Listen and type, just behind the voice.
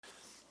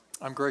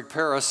I'm Greg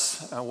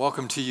Paris.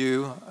 Welcome to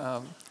you.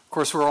 Of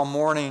course, we're all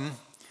mourning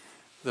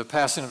the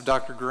passing of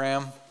Dr.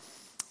 Graham,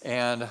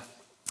 and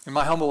in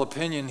my humble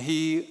opinion,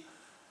 he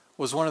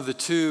was one of the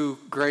two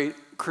great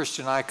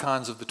Christian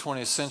icons of the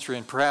 20th century,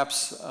 and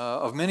perhaps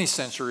of many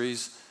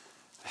centuries,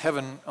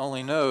 heaven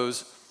only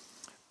knows.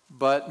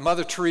 But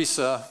Mother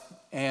Teresa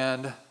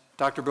and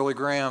Dr. Billy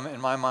Graham,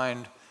 in my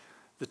mind,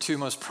 the two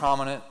most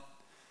prominent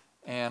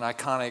and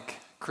iconic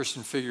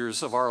Christian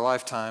figures of our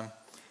lifetime.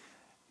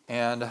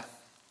 And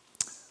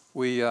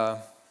we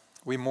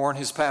mourn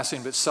his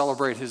passing, but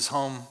celebrate his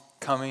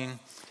homecoming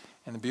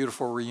and the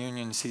beautiful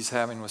reunions he's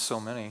having with so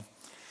many.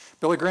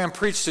 Billy Graham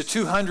preached to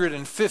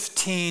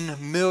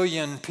 215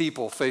 million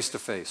people face to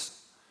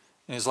face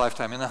in his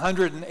lifetime in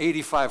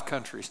 185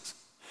 countries.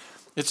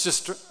 It's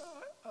just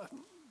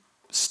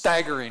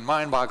staggering,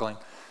 mind-boggling.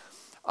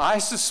 I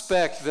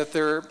suspect that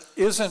there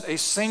isn't a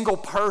single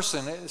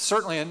person,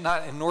 certainly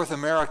not in North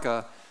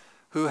America,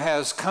 who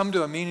has come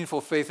to a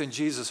meaningful faith in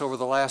Jesus over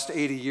the last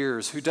 80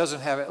 years, who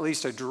doesn't have at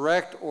least a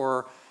direct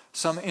or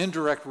some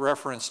indirect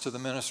reference to the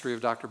ministry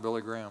of Dr.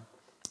 Billy Graham.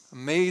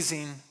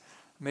 Amazing,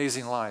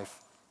 amazing life.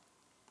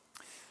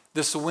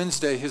 This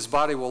Wednesday, his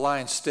body will lie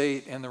in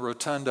state in the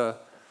rotunda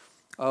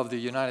of the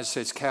United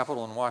States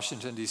Capitol in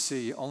Washington,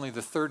 D.C., only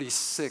the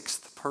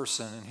 36th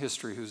person in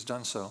history who's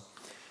done so.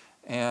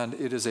 And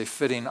it is a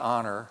fitting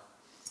honor,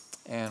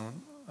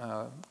 and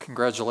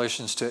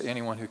congratulations to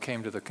anyone who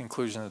came to the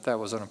conclusion that that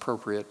was an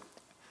appropriate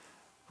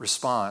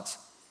response.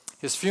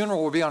 His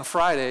funeral will be on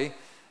Friday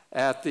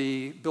at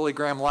the Billy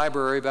Graham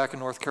Library back in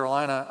North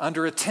Carolina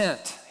under a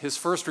tent. His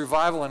first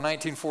revival in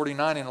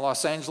 1949 in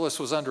Los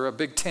Angeles was under a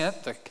big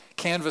tent, the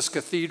Canvas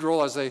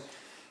Cathedral as they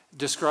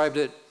described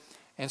it,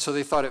 and so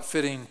they thought it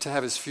fitting to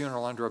have his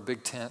funeral under a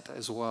big tent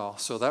as well.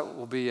 So that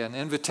will be an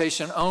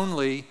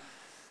invitation-only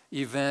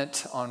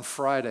event on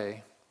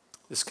Friday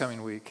this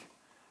coming week.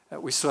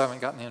 We still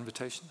haven't gotten the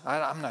invitation.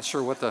 I'm not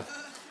sure what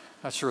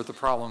the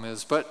problem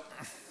is, but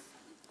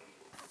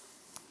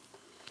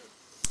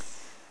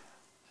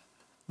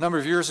a number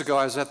of years ago,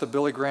 I was at the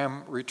Billy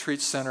Graham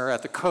Retreat Center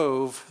at the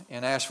Cove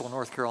in Asheville,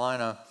 North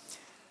Carolina,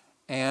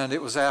 and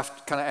it was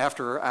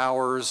after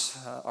hours.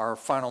 Our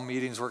final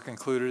meetings were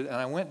concluded, and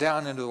I went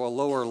down into a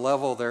lower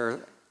level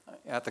there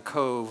at the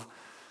Cove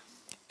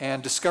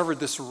and discovered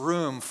this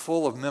room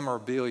full of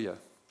memorabilia.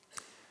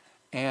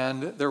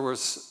 And there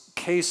was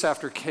case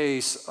after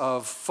case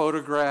of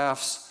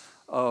photographs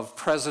of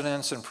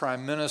presidents and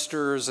prime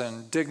ministers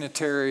and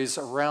dignitaries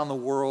around the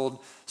world,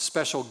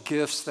 special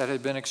gifts that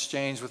had been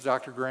exchanged with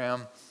Dr.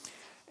 Graham,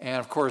 and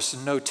of course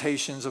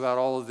notations about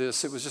all of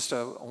this. It was just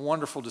a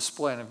wonderful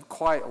display and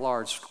quite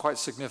large, quite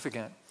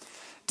significant.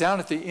 Down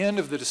at the end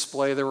of the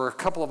display, there were a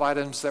couple of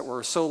items that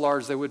were so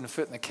large they wouldn't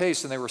fit in the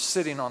case, and they were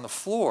sitting on the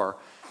floor.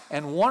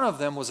 And one of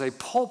them was a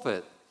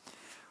pulpit,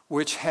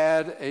 which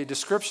had a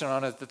description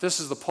on it that this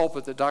is the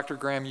pulpit that Dr.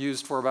 Graham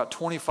used for about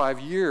 25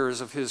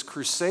 years of his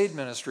crusade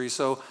ministry.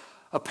 So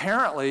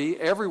apparently,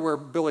 everywhere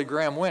Billy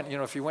Graham went,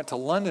 if you went to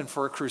London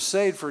for a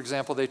crusade, for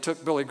example, they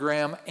took Billy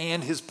Graham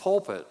and his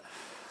pulpit.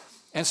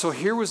 And so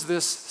here was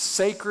this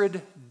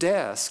sacred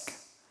desk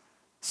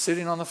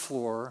sitting on the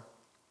floor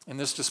in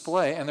this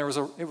display, and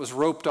it was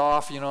roped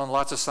off, and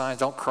lots of signs,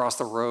 don't cross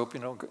the rope,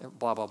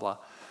 blah, blah, blah.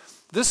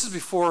 This is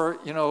before,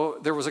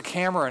 there was a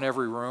camera in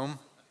every room,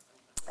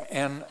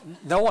 and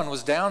no one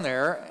was down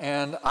there,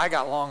 and I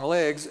got long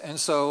legs, and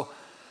so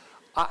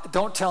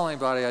don't tell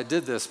anybody I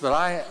did this, but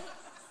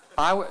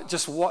I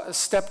just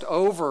stepped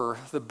over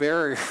the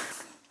barrier,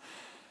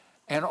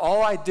 and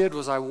all I did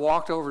was I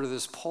walked over to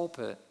this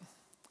pulpit,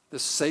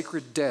 this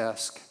sacred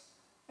desk,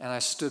 and I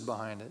stood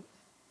behind it.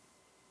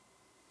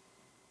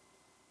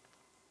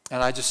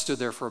 And I just stood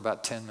there for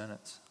about 10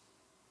 minutes.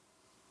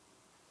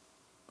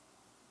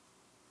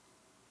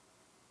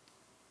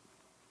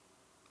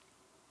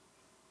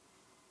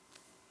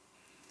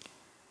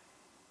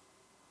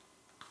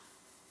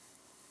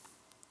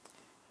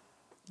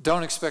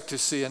 Don't expect to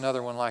see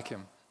another one like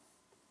him.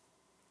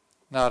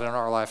 Not in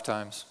our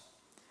lifetimes,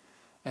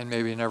 and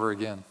maybe never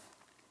again.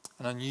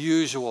 An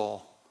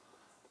unusual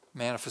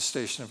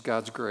manifestation of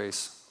God's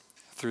grace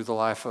through the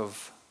life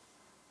of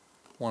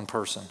one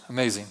person.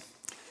 Amazing.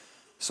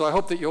 So I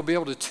hope that you'll be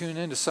able to tune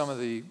into some of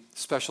the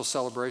special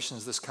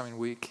celebrations this coming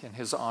week in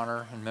his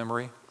honor and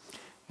memory,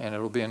 and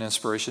it'll be an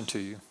inspiration to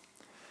you.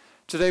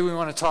 Today we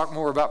want to talk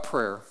more about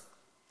prayer.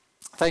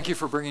 Thank you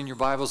for bringing your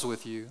Bibles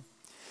with you.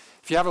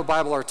 If you have a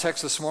Bible, our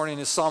text this morning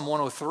is Psalm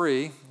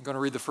 103. I'm going to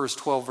read the first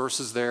 12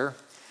 verses there.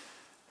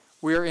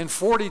 We are in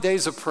 40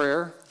 days of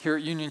prayer here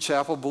at Union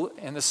Chapel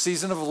in the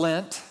season of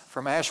Lent,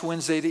 from Ash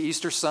Wednesday to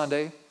Easter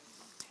Sunday.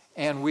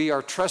 And we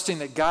are trusting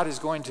that God is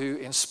going to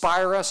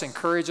inspire us,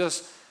 encourage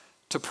us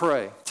to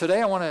pray.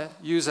 Today I want to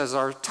use as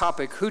our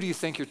topic, who do you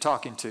think you're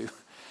talking to?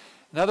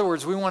 In other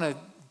words, we want to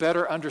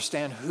better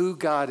understand who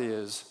God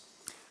is,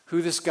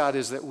 who this God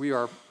is that we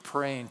are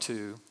praying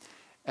to,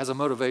 as a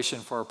motivation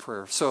for our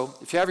prayer. So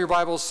if you have your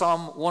Bibles,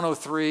 Psalm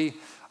 103,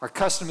 our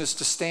custom is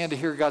to stand to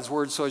hear God's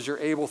word, so as you're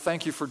able,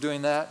 thank you for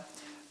doing that.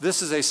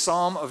 This is a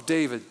Psalm of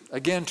David,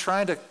 again,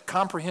 trying to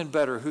comprehend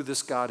better who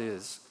this God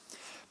is.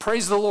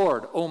 Praise the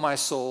Lord, O my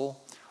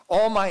soul.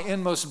 All my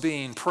inmost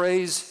being,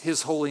 praise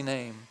his holy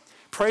name.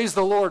 Praise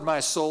the Lord, my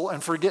soul,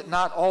 and forget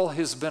not all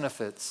his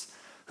benefits,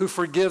 who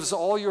forgives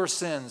all your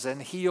sins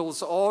and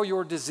heals all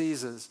your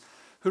diseases,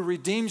 who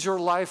redeems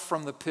your life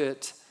from the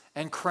pit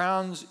and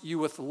crowns you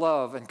with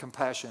love and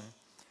compassion,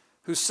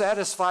 who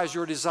satisfies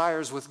your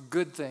desires with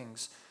good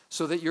things,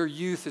 so that your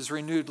youth is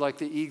renewed like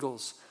the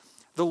eagles.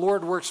 The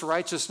Lord works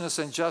righteousness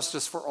and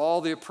justice for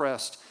all the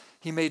oppressed.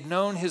 He made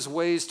known his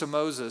ways to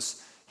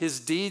Moses,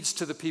 his deeds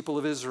to the people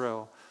of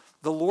Israel.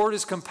 The Lord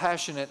is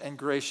compassionate and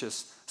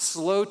gracious,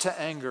 slow to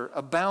anger,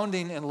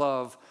 abounding in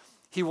love.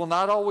 He will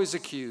not always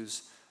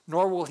accuse,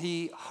 nor will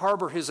he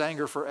harbor his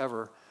anger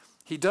forever.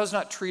 He does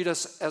not treat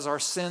us as our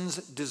sins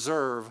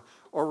deserve,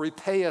 or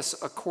repay us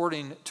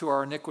according to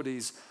our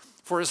iniquities.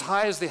 For as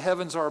high as the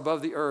heavens are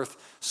above the earth,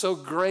 so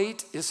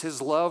great is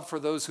his love for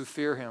those who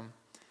fear him.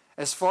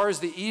 As far as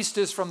the east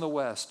is from the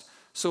west,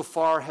 so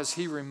far has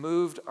he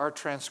removed our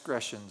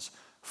transgressions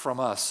from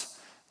us.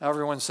 Now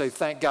everyone say,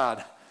 thank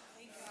God.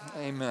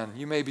 Amen.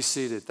 You may be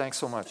seated. Thanks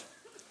so much.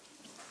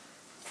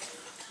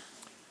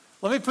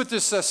 Let me put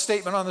this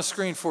statement on the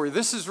screen for you.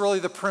 This is really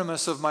the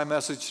premise of my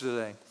message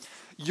today.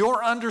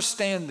 Your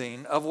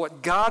understanding of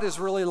what God is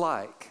really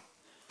like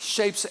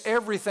shapes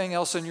everything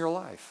else in your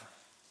life,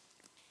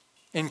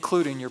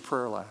 including your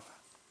prayer life.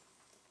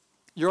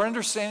 Your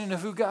understanding of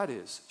who God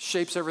is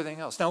shapes everything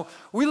else. Now,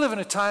 we live in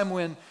a time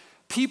when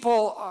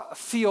people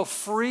feel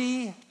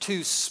free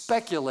to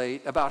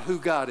speculate about who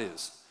God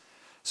is.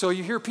 So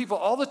you hear people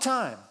all the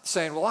time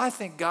saying, well, I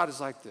think God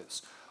is like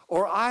this,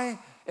 or I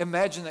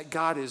imagine that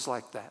God is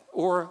like that,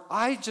 or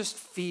I just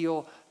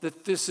feel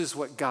that this is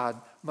what God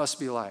must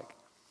be like.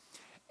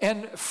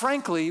 And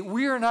frankly,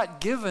 we are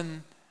not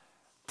given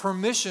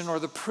permission or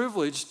the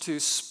privilege to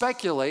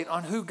speculate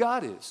on who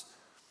God is.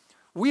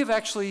 We have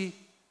actually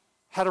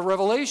had a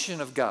revelation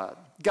of God.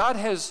 God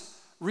has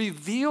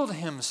revealed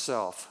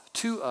himself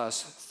to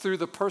us through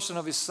the person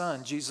of his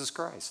Son, Jesus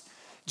Christ.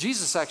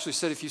 Jesus actually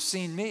said, if you've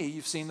seen me,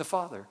 you've seen the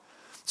Father.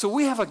 So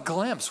we have a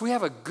glimpse, we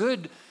have a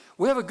good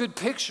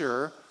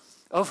picture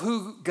of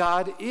who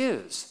God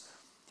is.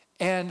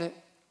 And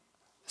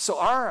so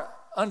our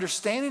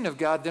understanding of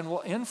God then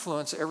will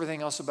influence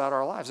everything else about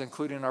our lives,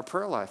 including our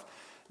prayer life.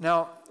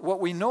 Now, what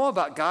we know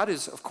about God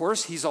is, of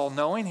course, he's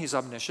all-knowing, he's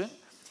omniscient.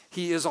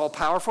 He is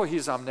all-powerful, he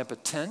is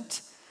omnipotent.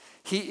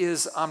 He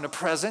is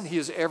omnipresent, he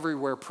is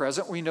everywhere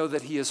present. We know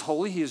that he is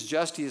holy, he is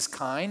just, he is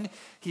kind,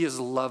 he is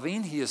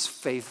loving, he is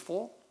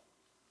faithful.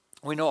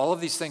 We know all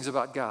of these things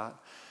about God.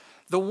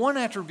 The one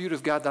attribute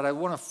of God that I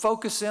want to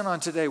focus in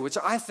on today, which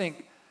I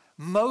think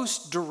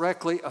most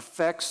directly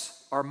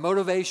affects our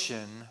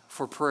motivation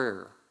for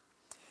prayer,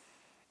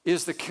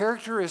 is the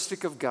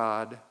characteristic of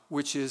God,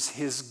 which is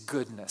his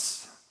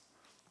goodness.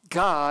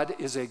 God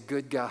is a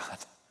good God.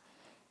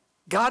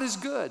 God is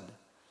good.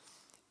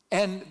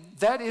 And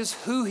that is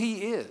who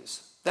he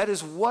is. That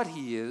is what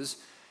he is.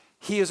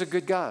 He is a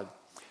good God.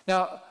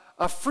 Now,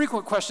 a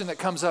frequent question that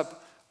comes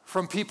up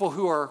from people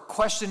who are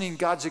questioning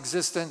God's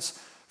existence,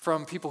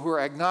 from people who are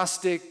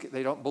agnostic,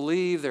 they don't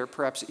believe, they're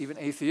perhaps even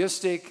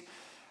atheistic.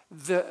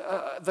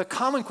 The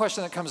common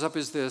question that comes up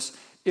is this: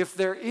 if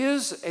there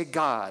is a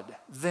God,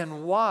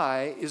 then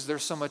why is there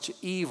so much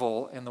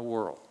evil in the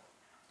world?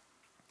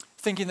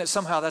 Thinking that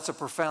somehow that's a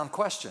profound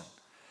question.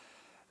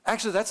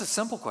 Actually, that's a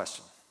simple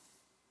question.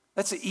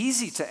 That's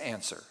easy to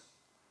answer.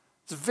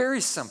 It's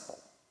very simple.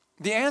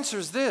 The answer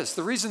is this: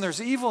 the reason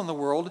there's evil in the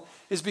world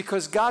is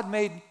because God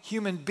made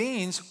human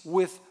beings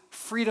with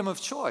freedom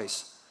of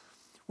choice.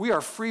 We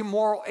are free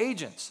moral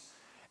agents.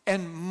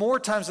 And more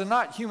times than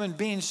not, human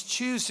beings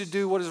choose to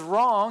do what is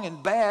wrong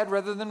and bad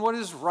rather than what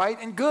is right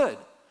and good.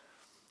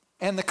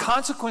 And the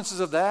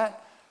consequences of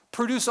that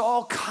produce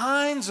all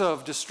kinds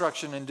of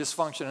destruction and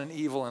dysfunction and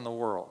evil in the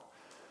world.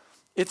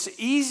 It's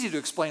easy to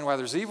explain why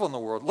there's evil in the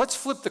world. Let's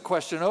flip the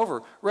question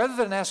over. Rather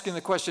than asking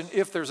the question,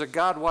 if there's a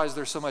God, why is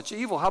there so much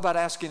evil? How about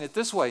asking it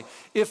this way?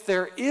 If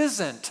there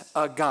isn't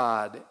a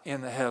God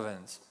in the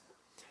heavens,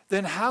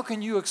 then how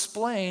can you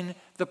explain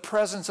the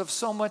presence of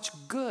so much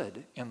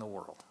good in the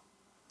world?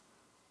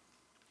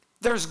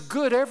 There's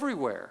good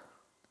everywhere,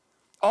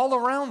 all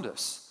around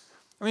us.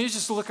 I mean, you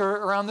just look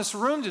around this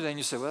room today and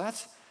you say, well,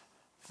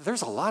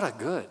 there's a lot of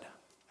good.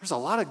 There's a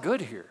lot of good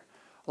here.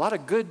 A lot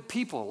of good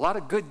people, a lot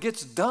of good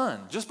gets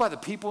done just by the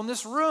people in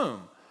this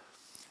room.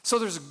 So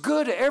there's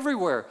good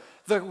everywhere.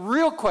 The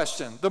real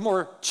question, the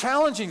more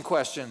challenging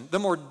question, the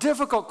more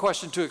difficult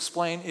question to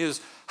explain is,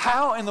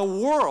 how in the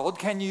world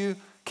can you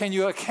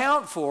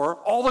account for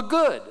all the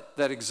good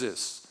that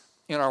exists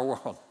in our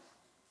world?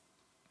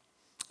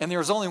 And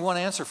there's only one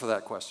answer for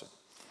that question.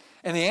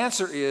 And the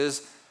answer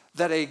is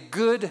that a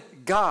good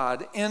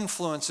God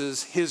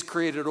influences his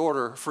created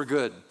order for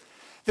good.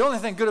 The only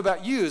thing good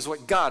about you is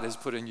what God has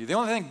put in you. The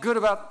only thing good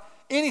about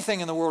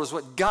anything in the world is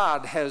what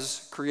God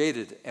has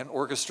created and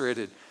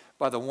orchestrated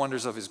by the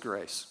wonders of his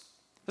grace.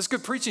 That's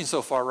good preaching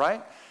so far,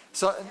 right?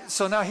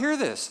 So now hear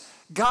this.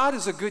 God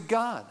is a good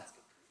God.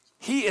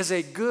 He is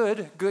a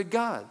good, good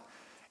God.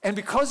 And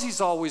because he's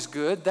always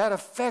good, that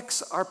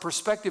affects our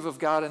perspective of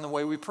God and the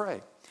way we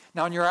pray.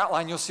 Now, in your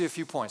outline, you'll see a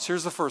few points.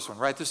 Here's the first one.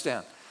 Write this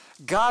down.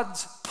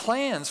 God's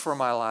plans for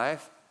my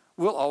life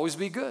will always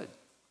be good.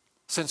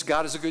 Since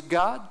God is a good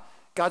God,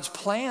 God's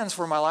plans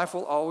for my life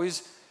will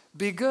always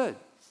be good.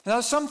 Now,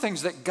 there's some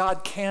things that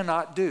God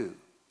cannot do.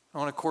 I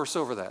want to course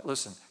over that.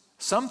 Listen,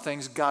 some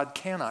things God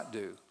cannot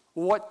do.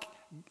 What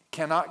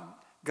cannot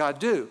God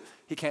do?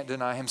 He can't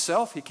deny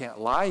himself. He can't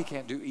lie. He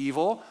can't do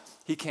evil.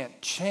 He can't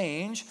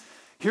change.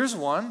 Here's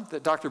one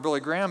that Dr. Billy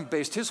Graham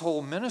based his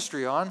whole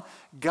ministry on.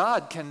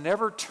 God can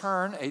never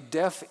turn a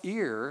deaf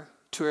ear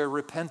to a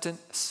repentant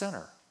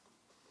sinner.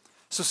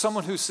 So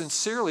someone who's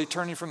sincerely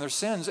turning from their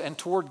sins and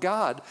toward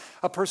God,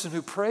 a person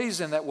who prays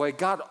in that way,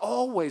 God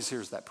always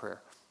hears that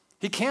prayer.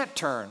 He can't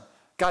turn.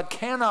 God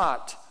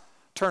cannot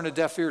turn a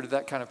deaf ear to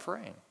that kind of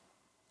praying.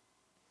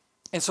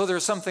 And so there are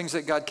some things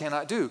that God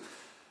cannot do.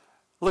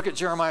 Look at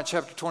Jeremiah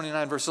chapter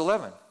 29, verse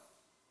 11.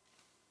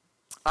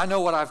 I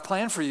know what I've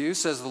planned for you,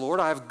 says the Lord.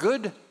 I have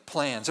good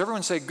plans.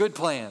 Everyone say good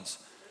plans.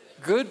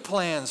 Good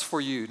plans for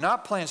you,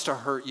 not plans to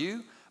hurt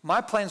you.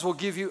 My plans will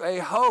give you a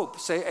hope.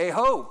 Say a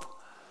hope.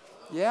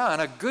 Yeah,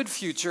 and a good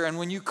future. And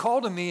when you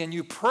call to me and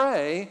you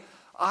pray,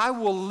 I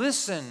will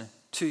listen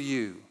to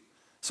you.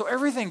 So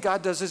everything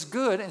God does is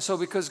good. And so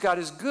because God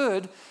is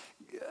good,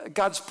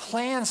 God's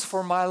plans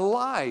for my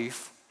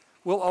life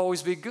will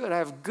always be good. I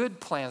have good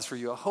plans for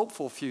you, a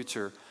hopeful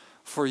future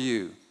for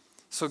you.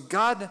 So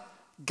God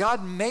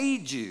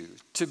made you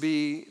to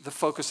be the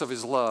focus of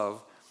his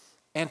love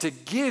and to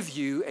give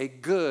you a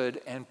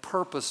good and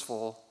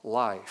purposeful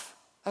life.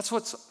 That's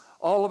what's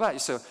all about. You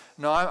say,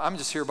 no, I'm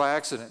just here by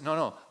accident.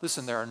 No.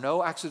 Listen, there are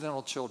no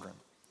accidental children,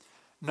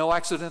 no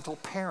accidental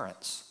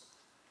parents.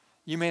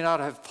 You may not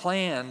have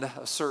planned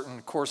a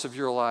certain course of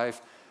your life,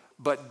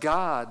 but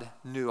God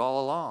knew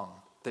all along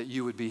that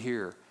you would be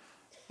here.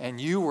 And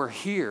you were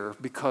here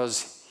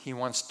because he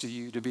wants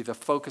you to be the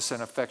focus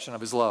and affection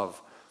of his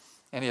love.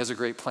 And he has a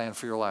great plan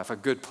for your life, a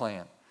good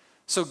plan.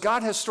 So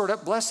God has stored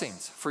up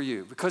blessings for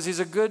you because he's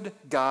a good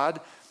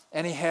God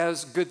and he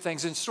has good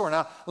things in store.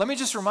 Now, let me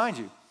just remind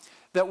you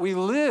that we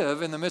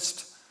live in the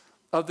midst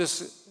of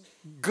this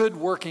good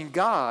working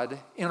God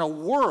in a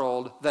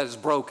world that is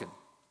broken.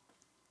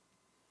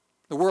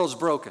 The world's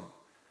broken.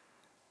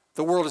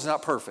 The world is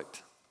not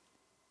perfect.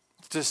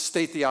 To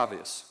state the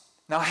obvious.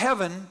 Now,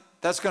 heaven,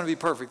 that's going to be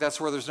perfect. That's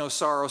where there's no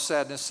sorrow,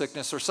 sadness,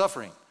 sickness, or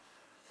suffering.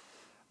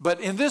 But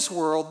in this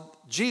world,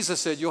 Jesus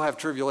said you'll have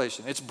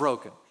tribulation. It's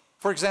broken.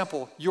 For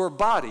example, your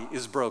body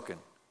is broken.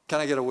 Can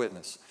I get a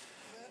witness?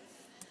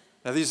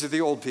 Now, these are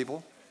the old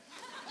people.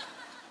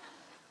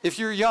 If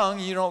you're young,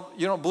 you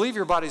don't believe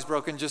your body's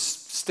broken,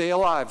 just stay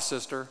alive,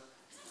 sister.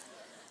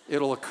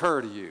 It'll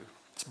occur to you.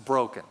 It's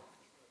broken.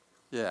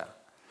 Yeah.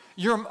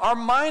 Our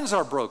minds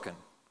are broken.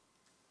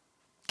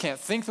 Can't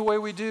think the way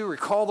we do,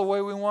 recall the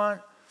way we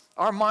want.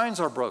 Our minds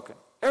are broken.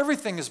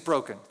 Everything is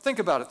broken. Think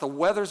about it. The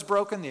weather's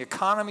broken. The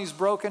economy's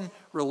broken.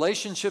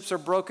 Relationships are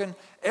broken.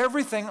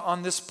 Everything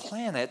on this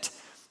planet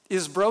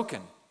is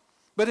broken.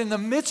 But in the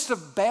midst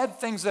of bad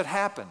things that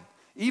happen,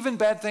 even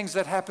bad things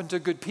that happen to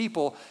good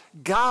people,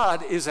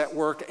 God is at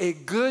work. A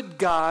good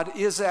God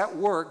is at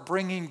work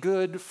bringing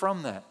good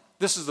from that.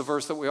 This is the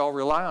verse that we all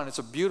rely on. It's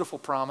a beautiful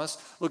promise.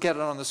 Look at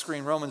it on the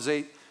screen, Romans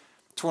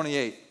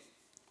 8:28.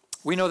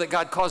 We know that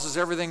God causes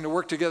everything to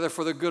work together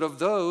for the good of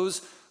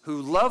those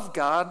who love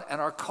God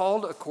and are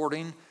called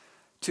according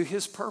to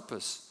his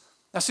purpose.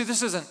 Now see,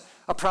 this isn't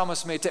a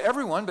promise made to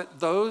everyone, but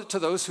to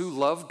those who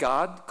love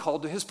God,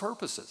 called to his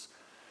purposes.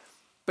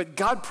 But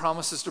God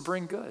promises to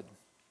bring good.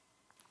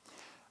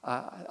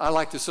 I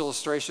like this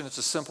illustration. It's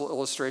a simple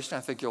illustration.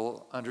 I think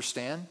you'll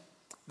understand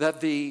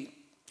that the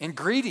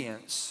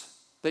ingredients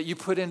that you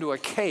put into a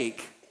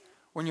cake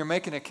when you're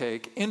making a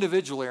cake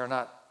individually are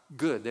not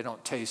good. They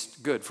don't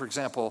taste good. For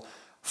example,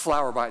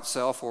 flour by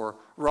itself or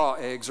raw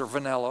eggs or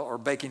vanilla or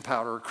baking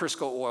powder or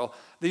Crisco oil,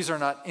 these are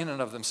not in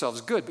and of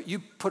themselves good, but you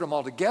put them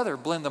all together,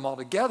 blend them all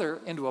together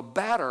into a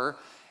batter,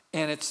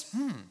 and it's,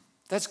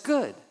 that's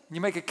good. And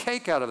you make a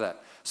cake out of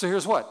that. So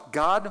here's what.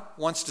 God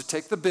wants to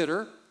take the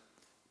bitter,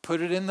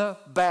 put it in the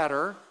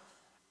batter,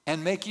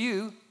 and make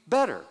you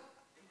better.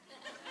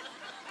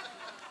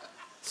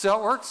 See how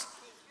it works?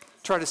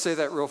 Try to say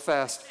that real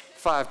fast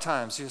 5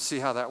 times. You'll see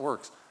how that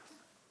works.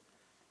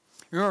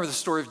 Remember the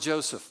story of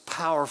Joseph,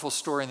 powerful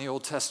story in the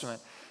Old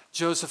Testament.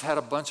 Joseph had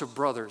a bunch of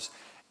brothers,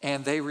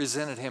 and they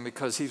resented him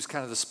because he was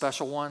kind of the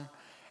special one.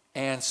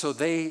 And so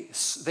they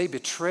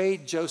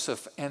betrayed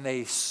Joseph, and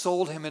they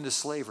sold him into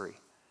slavery.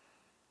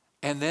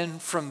 And then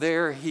from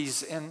there,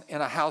 he's in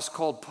a house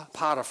called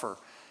Potiphar,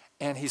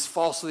 and he's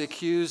falsely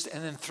accused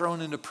and then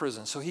thrown into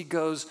prison. So he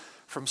goes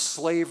from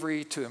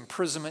slavery to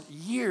imprisonment.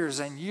 Years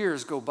and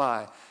years go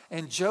by,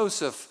 and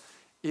Joseph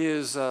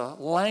is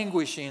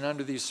languishing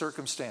under these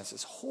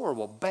circumstances.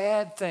 Horrible,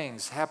 bad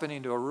things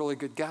happening to a really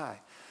good guy.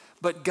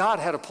 But God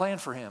had a plan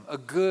for him, a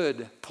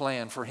good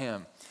plan for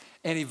him.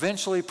 And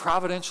eventually,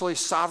 providentially,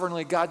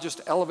 sovereignly, God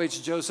just elevates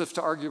Joseph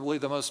to arguably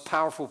the most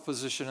powerful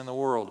position in the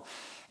world.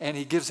 And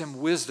he gives him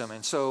wisdom.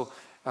 And so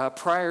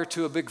prior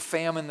to a big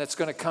famine that's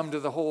going to come to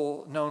the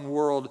whole known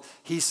world,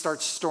 he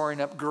starts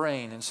storing up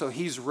grain. And so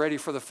he's ready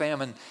for the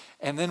famine.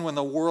 And then when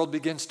the world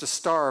begins to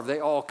starve, they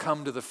all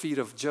come to the feet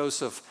of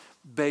Joseph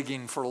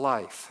begging for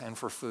life and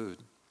for food.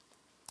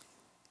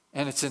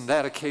 And it's in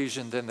that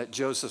occasion then that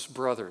Joseph's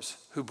brothers,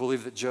 who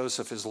believe that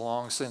Joseph is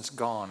long since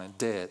gone and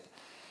dead,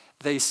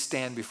 they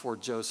stand before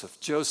Joseph.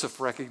 Joseph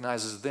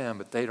recognizes them,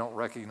 but they don't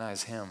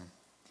recognize him.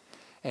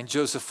 And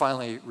Joseph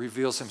finally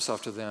reveals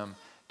himself to them,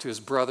 to his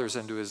brothers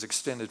and to his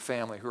extended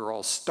family, who are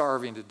all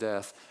starving to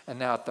death and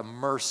now at the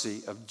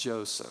mercy of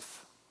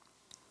Joseph.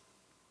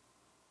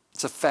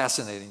 It's a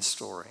fascinating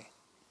story.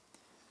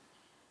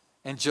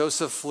 And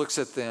Joseph looks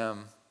at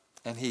them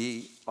and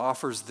he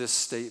offers this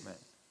statement,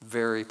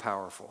 very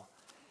powerful.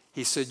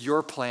 He said,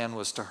 "Your plan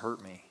was to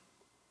hurt me,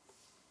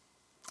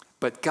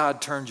 but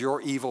God turned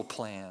your evil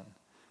plan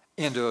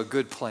into a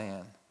good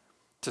plan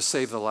to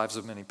save the lives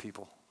of many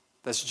people."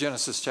 That's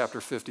Genesis chapter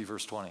 50,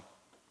 verse 20.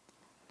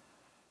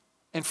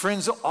 And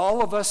friends,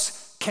 all of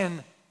us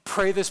can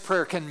pray this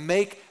prayer, can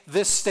make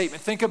this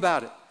statement. Think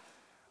about it.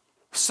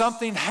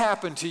 Something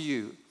happened to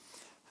you.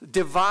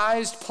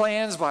 Devised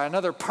plans by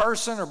another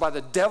person or by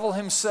the devil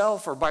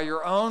himself or by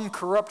your own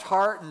corrupt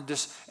heart and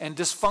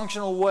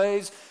dysfunctional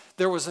ways.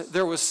 There was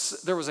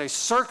a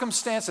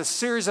circumstance, a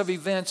series of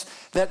events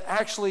that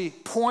actually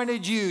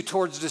pointed you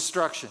towards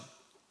destruction.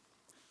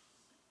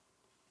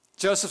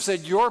 Joseph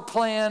said, "Your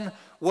plan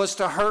was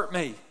to hurt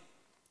me,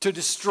 to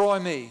destroy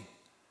me."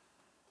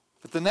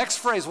 But the next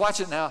phrase,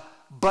 watch it now,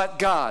 "but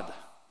God."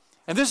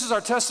 And this is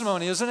our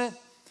testimony, isn't it?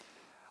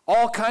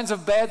 All kinds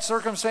of bad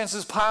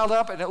circumstances piled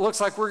up, and it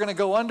looks like we're going to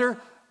go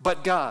under,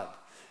 but God.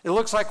 It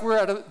looks like we're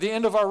at the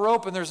end of our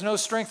rope and there's no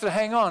strength to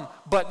hang on,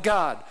 but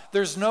God.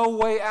 There's no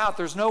way out,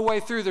 there's no way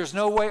through, there's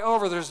no way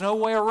over, there's no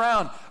way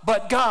around,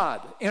 but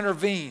God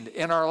intervened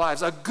in our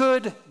lives. A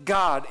good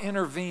God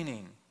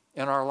intervening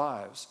in our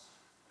lives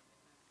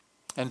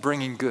and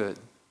bringing good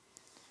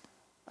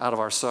out of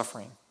our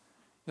suffering.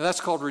 Now,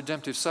 that's called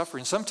redemptive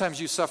suffering. Sometimes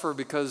you suffer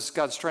because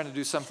God's trying to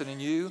do something in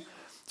you.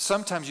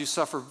 Sometimes you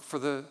suffer for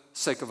the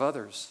sake of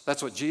others.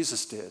 That's what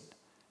Jesus did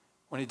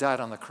when he died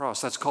on the cross.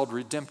 That's called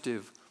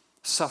redemptive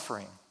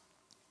suffering.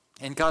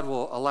 And God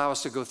will allow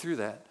us to go through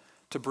that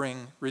to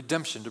bring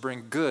redemption, to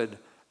bring good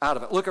out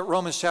of it. Look at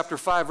Romans chapter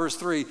 5, verse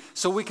 3.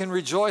 "So we can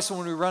rejoice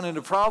when we run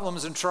into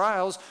problems and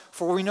trials,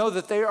 for we know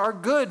that they are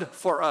good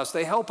for us.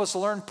 They help us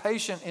learn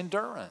patient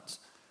endurance."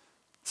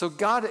 So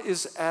God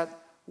is at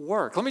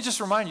work. Let me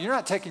just remind you, you're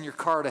not taking your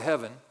car to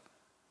heaven.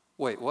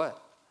 Wait,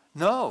 what?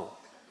 No.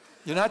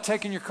 You're not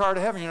taking your car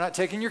to heaven. You're not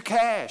taking your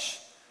cash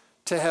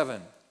to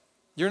heaven.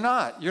 You're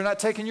not. You're not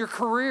taking your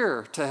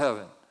career to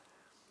heaven.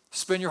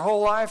 Spend your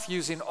whole life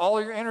using all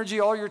your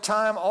energy, all your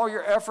time, all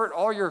your effort,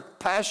 all your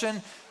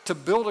passion to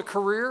build a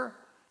career.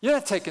 You're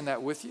not taking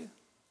that with you.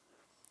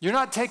 You're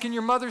not taking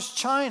your mother's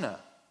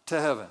china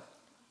to heaven.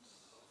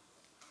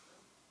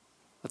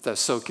 Let that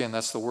soak in.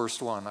 That's the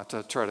worst one not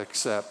to try to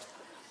accept.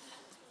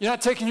 You're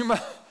not taking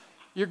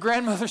your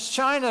grandmother's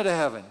china to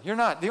heaven. You're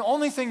not. The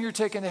only thing you're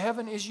taking to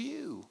heaven is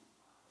you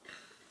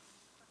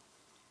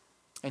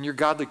and your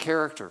godly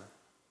character.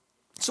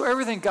 So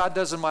everything God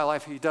does in my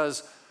life, he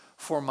does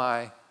for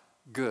my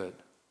good.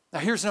 Now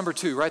here's number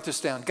 2. Write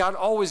this down. God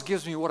always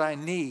gives me what I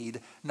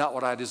need, not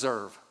what I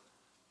deserve.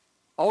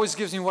 Always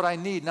gives me what I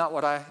need, not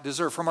what I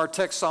deserve. From our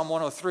text, Psalm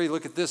 103,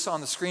 look at this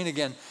on the screen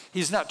again.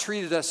 He's not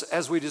treated us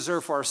as we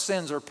deserve for our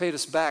sins or paid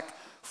us back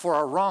for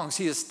our wrongs.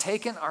 He has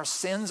taken our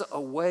sins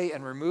away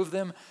and removed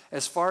them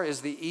as far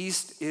as the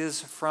east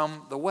is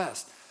from the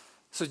west.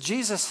 So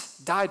Jesus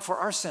died for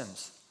our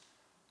sins.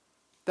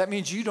 That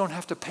means you don't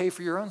have to pay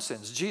for your own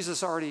sins.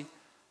 Jesus already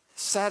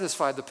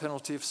satisfied the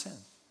penalty of sin.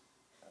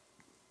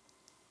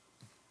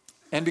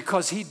 And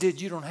because he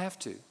did, you don't have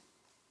to.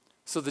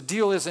 So the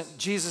deal isn't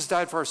Jesus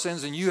died for our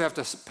sins and you have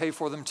to pay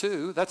for them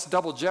too. That's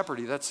double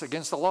jeopardy. That's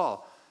against the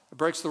law. It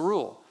breaks the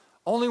rule.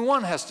 Only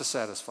one has to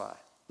satisfy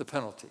the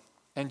penalty.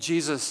 And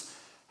Jesus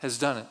has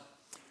done it.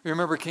 You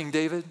remember King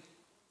David?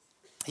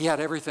 He had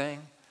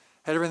everything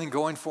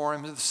going for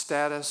him, the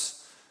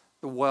status,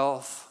 the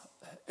wealth,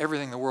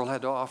 everything the world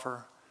had to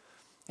offer.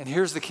 And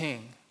here's the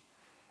king.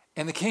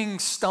 And the king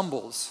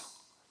stumbles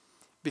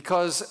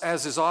because,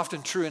 as is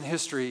often true in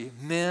history,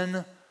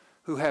 men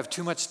who have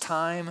too much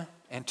time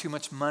and too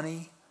much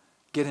money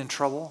get in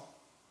trouble.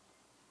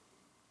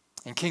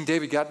 And King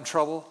David got in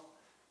trouble.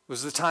 It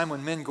was the time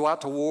when men go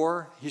out to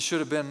war. He should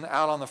have been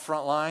out on the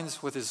front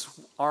lines with his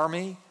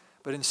army,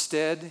 but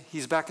instead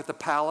he's back at the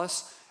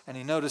palace and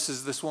he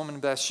notices this woman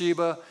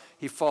Bathsheba.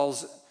 He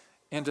falls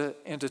into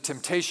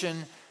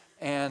temptation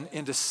and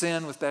into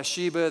sin with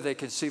Bathsheba. They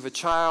conceive a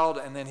child,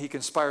 and then he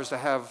conspires to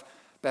have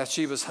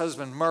Bathsheba's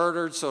husband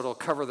murdered so it'll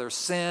cover their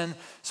sin.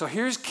 So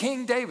here's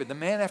King David, the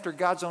man after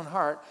God's own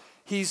heart.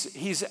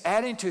 He's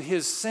adding to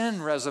his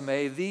sin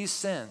resume these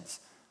sins: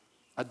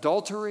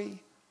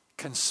 adultery,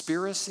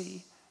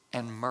 conspiracy,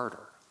 and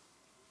murder.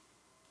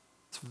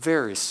 It's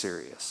very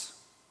serious.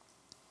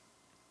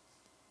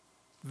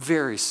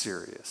 Very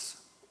serious.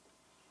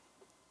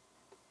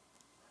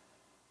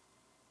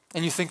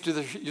 And you think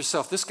to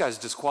yourself, this guy's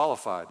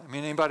disqualified. I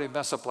mean, anybody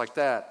mess up like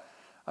that,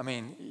 I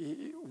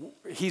mean,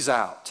 he's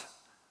out.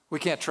 We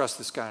can't trust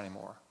this guy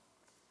anymore.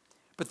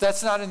 But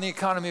that's not in the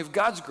economy of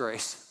God's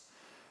grace,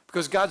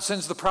 because God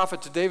sends the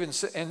prophet to David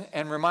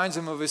and reminds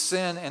him of his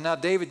sin, and now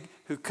David,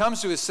 who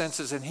comes to his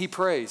senses, and he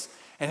prays.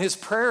 And his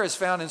prayer is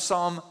found in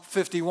Psalm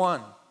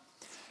 51.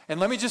 And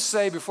let me just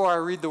say before I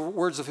read the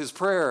words of his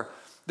prayer,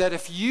 that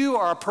if you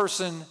are a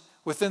person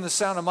within the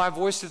sound of my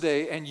voice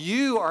today and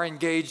you are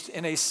engaged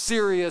in a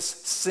serious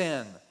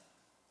sin,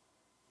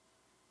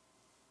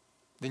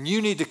 then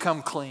you need to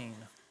come clean.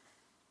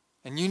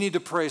 And you need to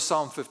pray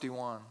Psalm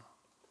 51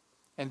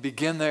 and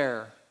begin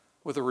there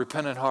with a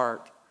repentant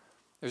heart.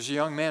 There's a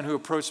young man who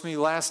approached me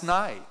last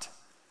night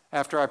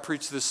after I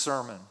preached this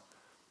sermon.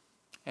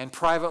 And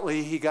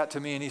privately he got to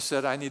me and he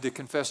said, I need to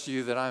confess to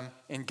you that I'm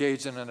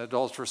engaged in an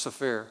adulterous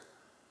affair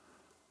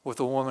with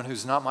a woman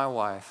who's not my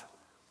wife.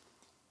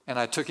 And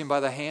I took him by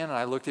the hand and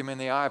I looked him in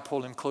the eye, I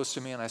pulled him close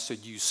to me and I said,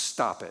 you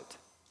stop it.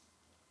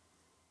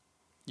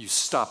 You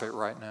stop it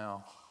right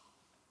now.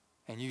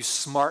 And you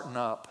smarten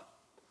up,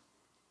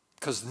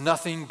 because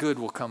nothing good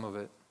will come of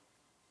it.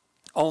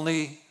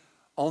 Only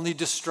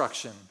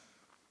destruction,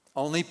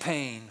 only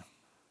pain,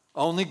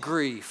 only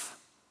grief.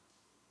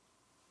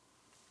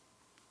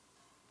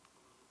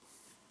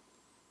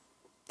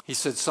 He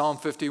said, Psalm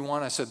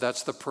 51, I said,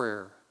 that's the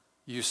prayer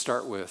you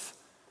start with.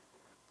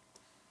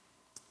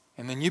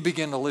 And then you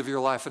begin to live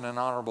your life in an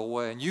honorable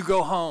way. And you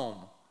go home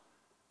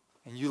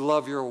and you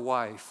love your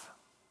wife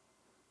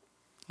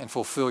and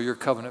fulfill your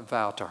covenant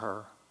vow to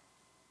her.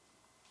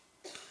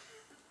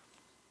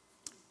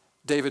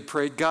 David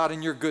prayed, God,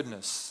 in your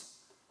goodness,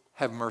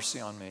 have mercy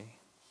on me.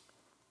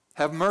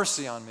 Have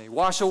mercy on me.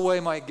 Wash away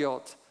my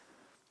guilt.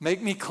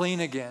 Make me clean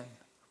again.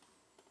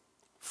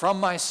 From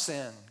my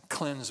sin,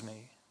 cleanse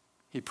me,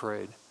 he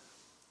prayed.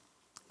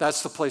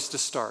 That's the place to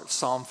start,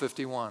 Psalm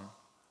 51.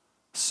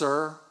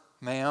 Sir,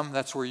 ma'am,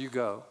 that's where you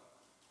go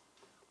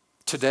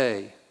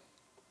today.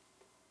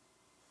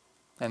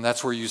 And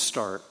that's where you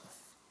start.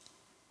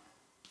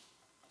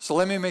 So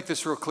let me make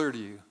this real clear to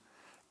you.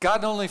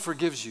 God not only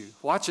forgives you,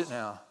 watch it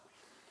now,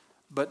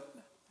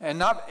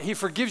 he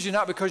forgives you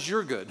not because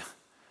you're good,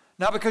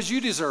 not because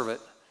you deserve it,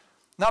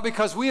 not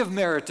because we have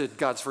merited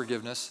God's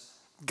forgiveness.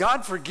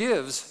 God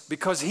forgives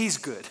because he's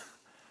good,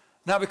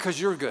 not because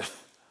you're good.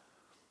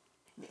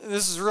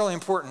 This is a really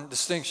important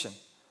distinction.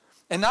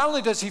 And not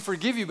only does he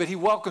forgive you, but he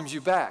welcomes you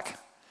back.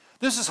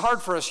 This is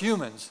hard for us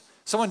humans.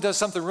 Someone does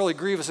something really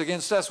grievous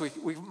against us,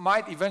 we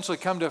might eventually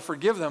come to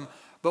forgive them,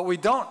 but we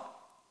don't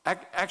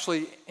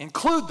actually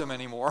include them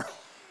anymore.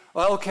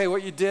 Well, okay,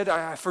 what you did,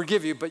 I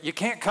forgive you, but you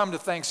can't come to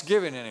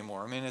Thanksgiving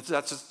anymore. I mean,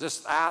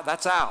 that's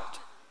out.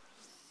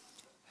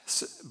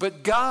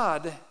 But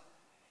God,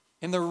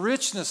 in the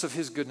richness of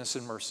his goodness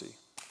and mercy,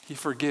 he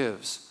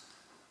forgives,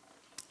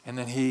 and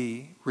then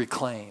he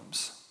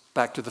reclaims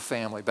back to the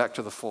family, back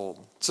to the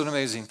fold. It's an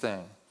amazing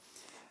thing.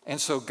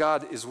 And so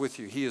God is with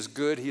you. He is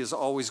good. He is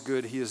always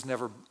good. He is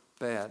never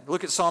bad.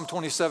 Look at Psalm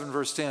 27,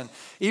 verse 10.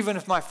 Even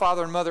if my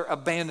father and mother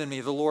abandon me,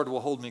 the Lord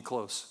will hold me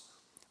close.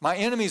 My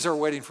enemies are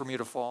waiting for me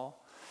to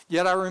fall.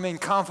 Yet I remain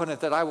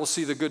confident that I will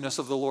see the goodness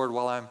of the Lord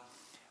while I'm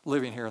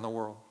living here in the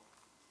world.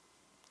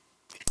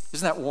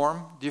 Isn't that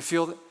warm? Do you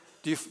feel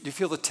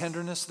the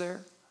tenderness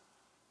there?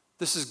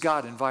 This is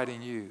God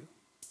inviting you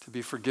to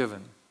be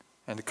forgiven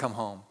and to come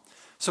home.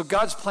 So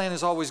God's plan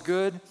is always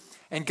good,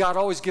 and God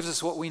always gives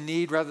us what we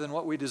need rather than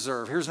what we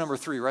deserve. Here's number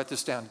 3. Write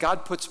this down.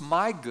 God puts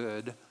my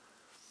good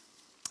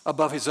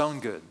above his own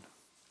good.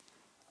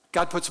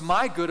 God puts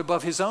my good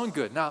above his own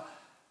good. Now,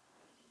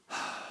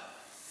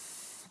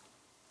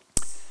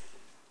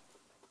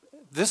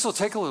 this will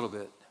take a little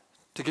bit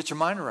to get your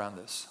mind around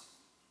this.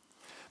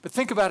 But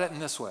think about it in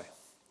this way.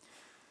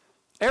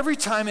 Every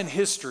time in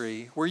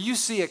history where you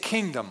see a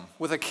kingdom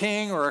with a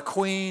king or a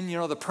queen,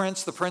 the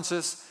prince, the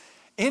princess,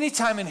 any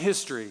time in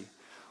history,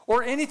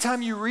 or any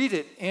time you read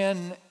it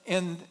in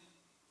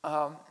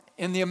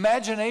the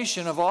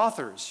imagination of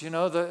authors,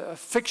 the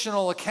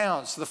fictional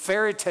accounts, the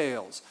fairy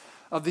tales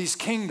of these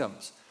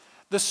kingdoms,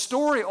 the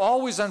story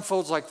always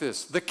unfolds like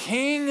this. The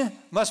king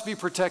must be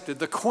protected.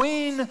 The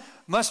queen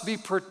must be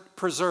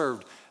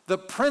preserved. The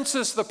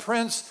princess, the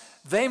prince,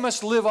 they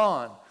must live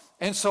on.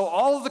 And so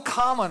all of the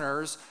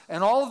commoners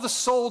and all of the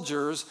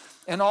soldiers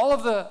and all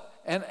of the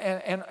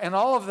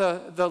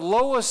the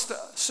lowest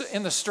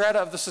in the strata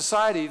of the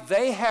society,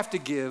 they have to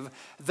give,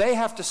 they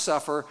have to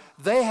suffer,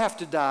 they have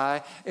to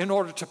die in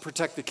order to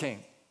protect the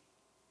king.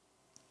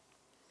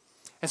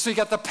 And so you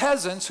got the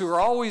peasants who are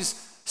always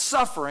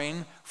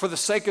suffering for the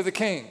sake of the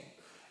king.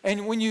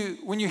 And when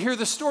you hear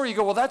the story, you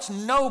go, well, that's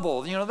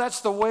noble.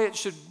 That's the way it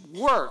should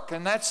work.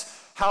 And that's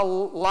how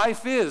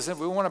life is. And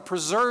we want to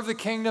preserve the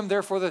kingdom,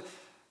 therefore the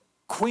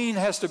queen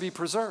has to be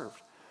preserved.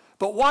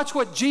 But watch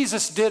what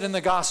Jesus did in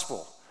the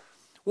gospel.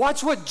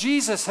 Watch what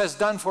Jesus has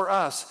done for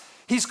us.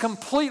 He's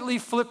completely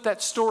flipped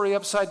that story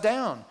upside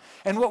down.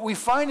 And what we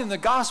find in the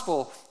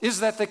gospel is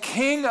that the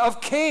King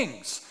of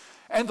Kings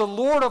and the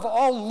Lord of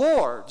all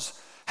lords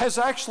has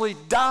actually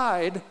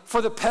died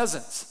for the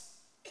peasants.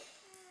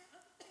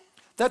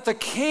 that the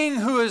king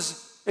who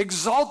is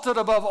exalted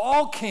above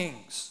all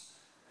kings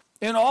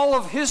in all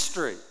of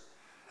history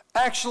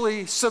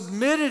actually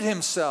submitted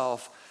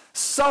himself,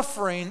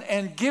 suffering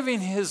and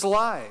giving his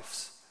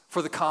life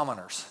for the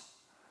commoners.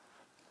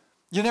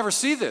 You never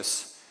see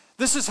this.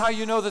 This is how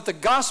you know that the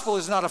gospel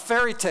is not a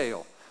fairy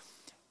tale.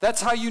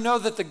 That's how you know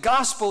that the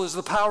gospel is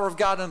the power of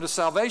God unto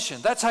salvation.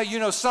 That's how you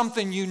know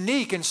something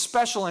unique and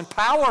special and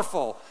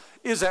powerful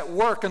is at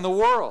work in the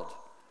world.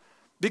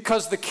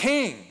 Because the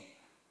king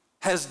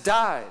has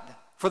died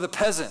for the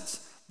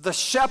peasants. The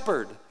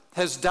shepherd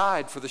has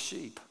died for the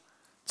sheep.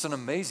 It's an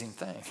amazing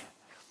thing.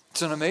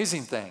 It's an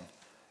amazing thing.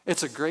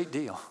 It's a great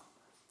deal.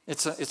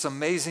 It's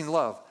amazing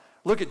love.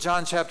 Look at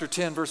John chapter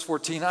 10, verse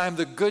 14. I am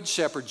the good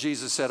shepherd,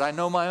 Jesus said. I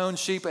know my own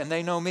sheep and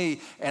they know me,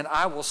 and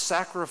I will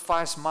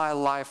sacrifice my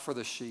life for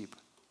the sheep.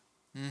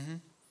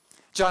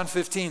 John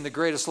 15, the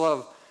greatest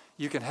love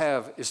you can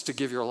have is to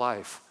give your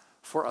life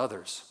for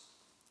others.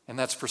 And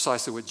that's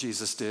precisely what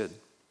Jesus did.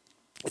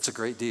 It's a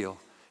great deal.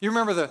 You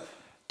remember the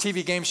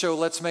TV game show,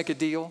 Let's Make a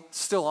Deal?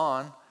 It's still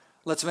on.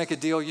 Let's Make a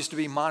Deal. It used to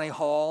be Monty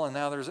Hall, and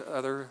now there's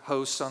other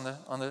hosts on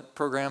the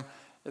program.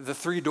 The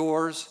 3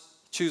 doors.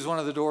 Choose one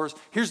of the doors.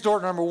 Here's door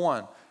number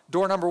 1.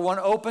 Door number 1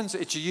 opens,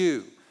 it's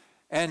you.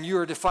 And you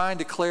are defined,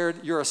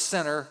 declared, you're a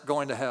sinner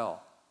going to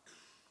hell.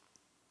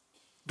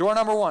 Door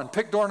number 1.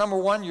 Pick door number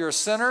 1. You're a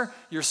sinner.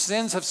 Your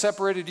sins have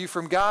separated you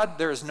from God.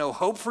 There is no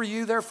hope for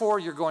you. Therefore,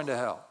 you're going to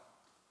hell.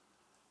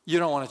 You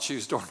don't want to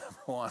choose door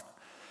number 1.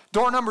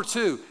 Door number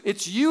 2.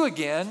 It's you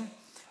again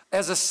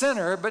as a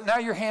sinner, but now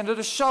you're handed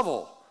a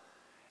shovel.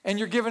 And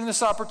you're given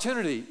this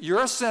opportunity.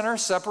 You're a sinner,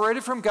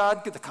 separated from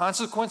God. The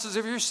consequences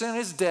of your sin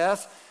is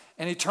death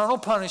and eternal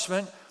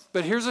punishment,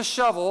 but here's a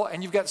shovel,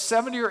 and you've got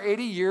 70 or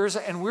 80 years,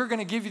 and we're going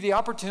to give you the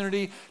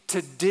opportunity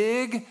to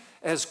dig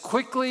as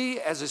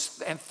quickly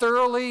and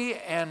thoroughly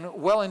and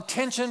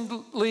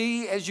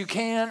well-intentionedly as you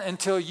can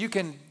until you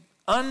can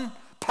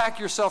unpack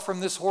yourself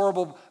from this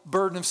horrible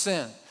burden of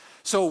sin.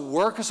 So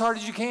work as hard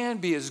as you can,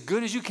 be as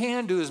good as you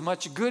can, do as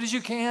much good as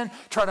you can,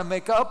 try to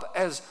make up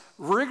as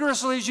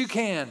rigorously as you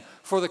can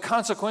for the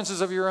consequences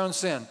of your own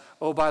sin.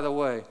 Oh, by the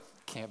way,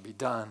 can't be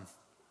done.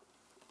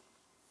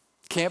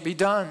 Can't be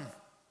done.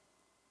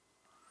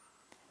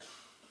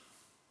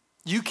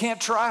 You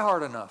can't try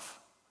hard enough.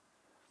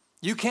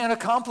 You can't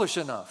accomplish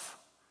enough.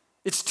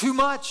 It's too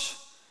much.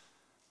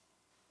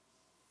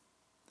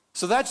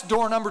 So that's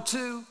door number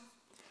 2.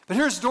 But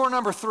here's door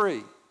number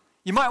 3.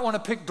 You might want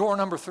to pick door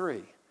number 3.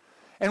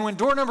 And when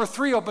door number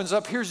 3 opens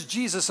up, here's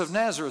Jesus of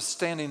Nazareth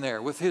standing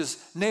there with his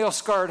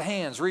nail-scarred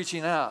hands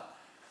reaching out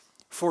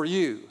for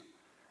you.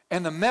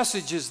 And the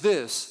message is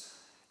this: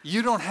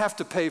 you don't have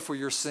to pay for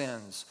your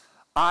sins.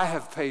 I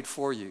have paid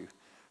for you.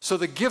 So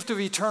the gift of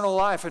eternal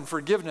life and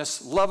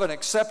forgiveness, love and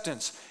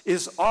acceptance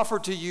is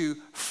offered to you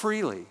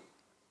freely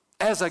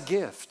as a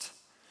gift.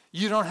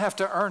 You don't have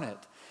to earn it.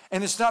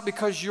 And it's not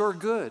because you're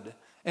good.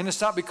 And it's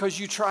not because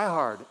you try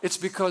hard. It's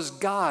because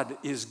God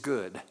is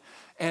good.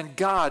 And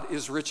God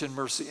is rich in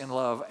mercy and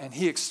love. And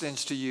he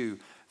extends to you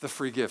the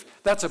free gift.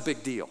 That's a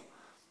big deal.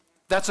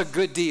 That's a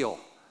good deal.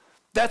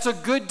 That's a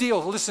good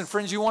deal. Listen,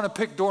 friends, you want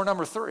to pick door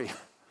number 3.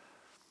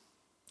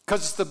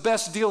 Because it's the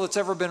best deal that's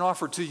ever been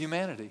offered to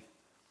humanity.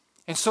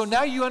 And so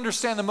now you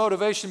understand the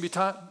motivation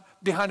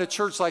behind a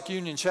church like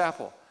Union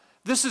Chapel.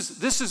 This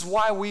is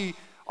why we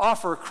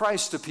offer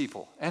Christ to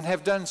people and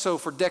have done so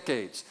for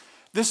decades.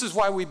 This is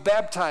why we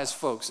baptize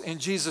folks in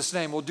Jesus'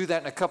 name. We'll do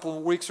that in a couple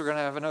of weeks. We're going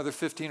to have another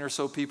 15 or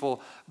so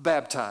people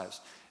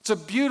baptized. It's a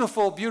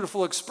beautiful,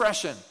 beautiful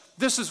expression.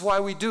 This is why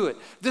we do it.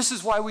 This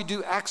is why we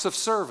do acts of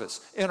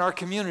service in our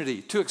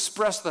community to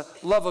express the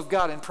love of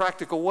God in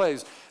practical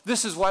ways.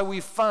 This is why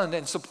we fund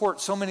and support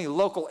so many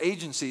local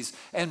agencies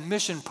and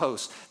mission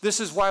posts.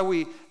 This is why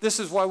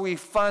we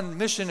fund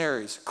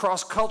missionaries,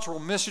 cross-cultural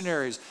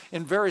missionaries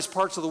in various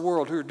parts of the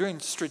world who are doing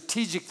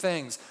strategic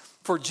things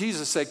for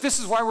Jesus' sake. This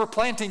is why we're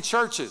planting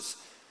churches,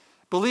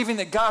 believing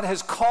that God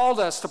has called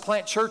us to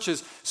plant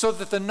churches so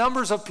that the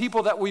numbers of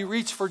people that we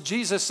reach for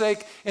Jesus'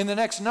 sake in the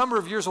next number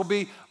of years will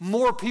be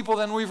more people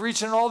than we've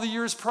reached in all the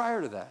years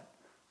prior to that.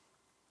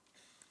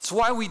 It's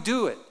why we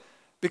do it,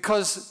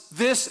 because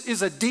this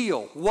is a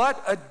deal.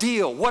 What a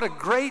deal. What a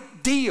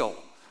great deal.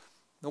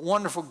 The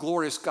wonderful,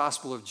 glorious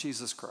gospel of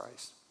Jesus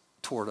Christ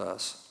toward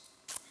us.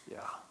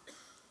 Yeah.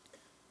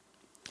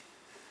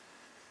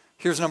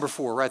 Here's number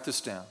 4. Write this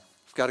down.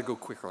 I've got to go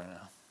quickly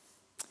now.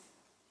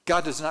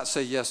 God does not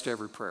say yes to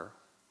every prayer.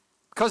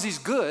 Because he's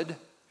good,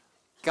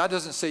 God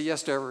doesn't say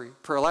yes to every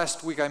prayer.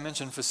 Last week I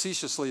mentioned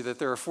facetiously that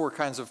there are 4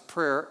 kinds of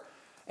prayer,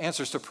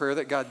 answers to prayer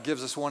that God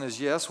gives us. One is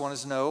yes, one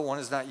is no, one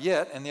is not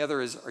yet, and the other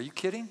is, are you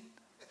kidding?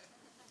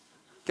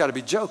 Got to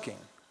be joking.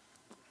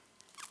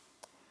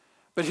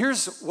 But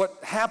here's what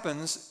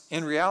happens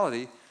in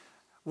reality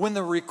when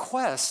the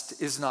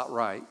request is not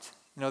right.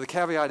 You know, the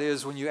caveat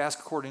is when you ask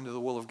according to the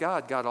will of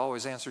God, God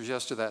always answers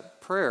yes to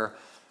that prayer.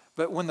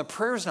 But when the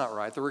prayer's not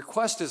right, the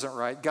request isn't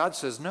right, God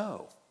says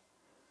no.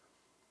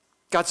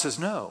 God says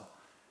no.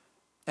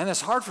 And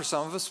it's hard for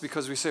some of us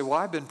because we say, well,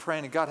 I've been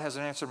praying and God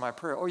hasn't answered my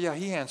prayer. Oh yeah,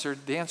 he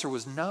answered. The answer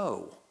was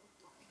no.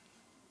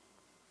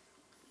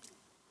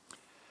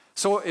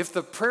 So if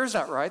the prayer's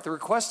not right, the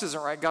request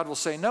isn't right, God will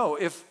say no.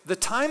 If the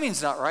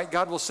timing's not right,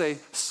 God will say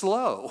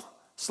slow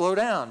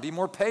down, be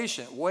more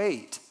patient,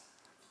 wait.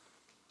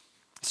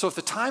 So if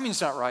the timing's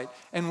not right,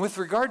 and with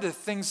regard to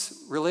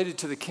things related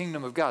to the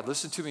kingdom of God,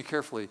 listen to me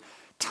carefully,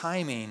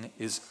 timing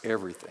is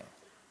everything.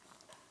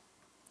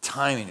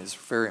 Timing is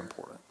very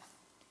important.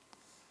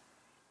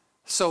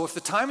 So if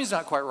the timing's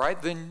not quite right,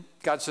 then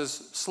God says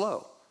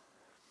slow.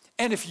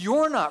 And if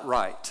you're not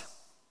right,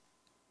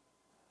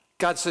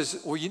 God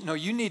says, well,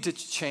 you need to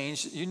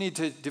change. You need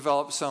to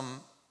develop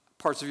some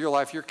parts of your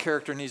life. Your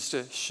character needs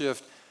to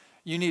shift.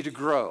 You need to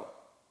grow.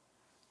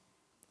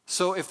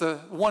 So if the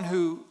one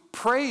who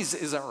prays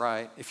isn't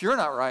right, if you're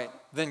not right,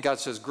 then God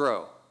says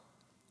grow.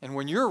 And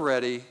when you're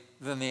ready,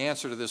 then the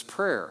answer to this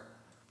prayer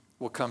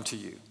will come to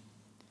you.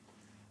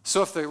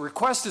 So if the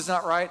request is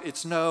not right,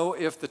 it's no.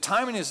 If the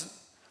timing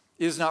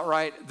is not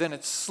right, then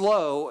it's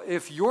slow.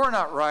 If you're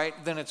not right,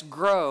 then it's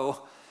grow.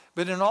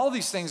 But in all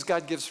these things,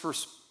 God gives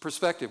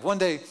perspective. One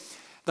day,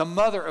 the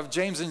mother of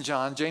James and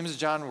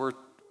John were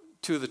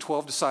two of the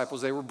 12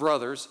 disciples. They were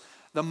brothers.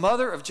 The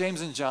mother of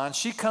James and John,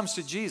 she comes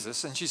to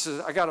Jesus and she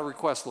says, I got a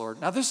request, Lord.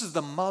 Now, this is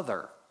the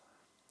mother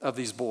of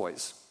these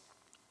boys.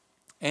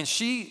 And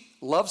she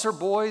loves her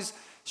boys.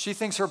 She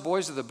thinks her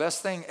boys are the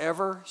best thing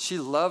ever. She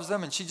loves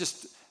them, and she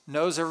just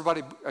knows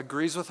everybody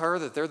agrees with her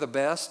that they're the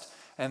best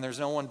and there's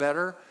no one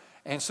better.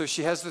 And so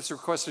she has this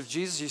request of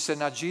Jesus. She said,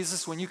 now,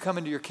 Jesus, when you come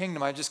into your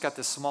kingdom, I just got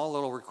this small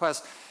little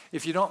request.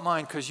 If you don't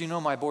mind, because you know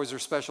my boys are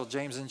special,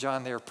 James and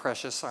John, they're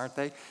precious, aren't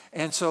they?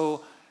 And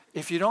so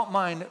if you don't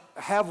mind,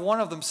 have one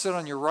of them sit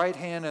on your right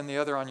hand and the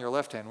other on your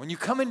left hand. When you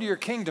come into your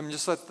kingdom,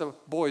 just let the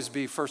boys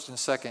be first and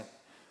second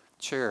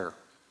chair.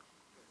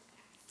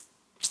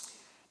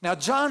 Now,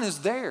 John is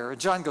there.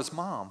 John goes,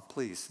 Mom,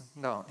 please,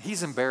 don't.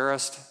 He's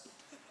embarrassed.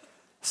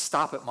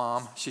 Stop it,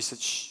 Mom. She said,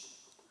 shh.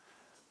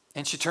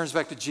 And she turns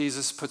back to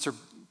Jesus, puts her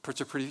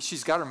pretty,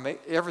 she's got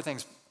her,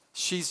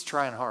 she's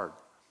trying hard.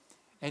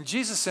 And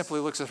Jesus simply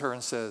looks at her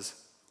and says,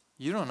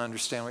 you don't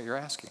understand what you're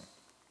asking.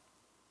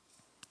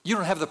 You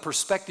don't have the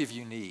perspective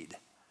you need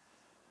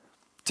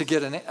to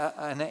get an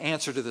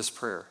answer to this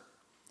prayer.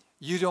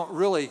 You don't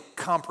really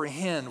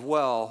comprehend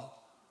well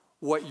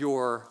what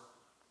you're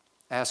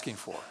asking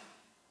for.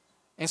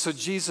 And so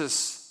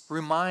Jesus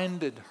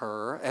reminded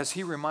her, as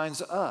he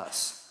reminds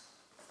us,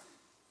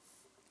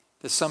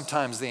 that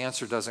sometimes the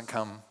answer doesn't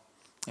come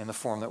in the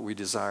form that we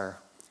desire.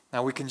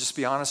 Now, we can just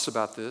be honest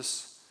about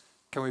this.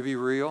 Can we be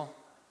real?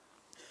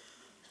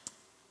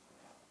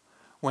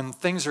 When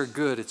things are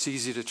good, it's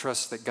easy to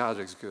trust that God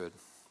is good.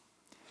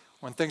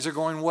 When things are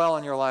going well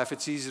in your life,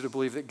 it's easy to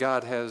believe that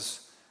God has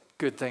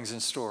good things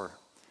in store.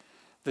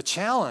 The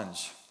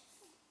challenge,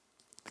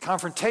 the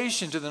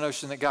confrontation to the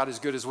notion that God is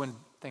good is when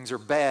things are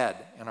bad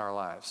in our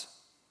lives.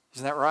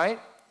 Isn't that right?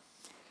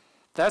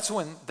 That's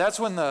when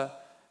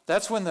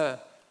the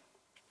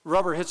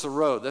rubber hits the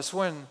road. That's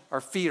when our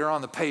feet are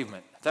on the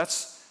pavement.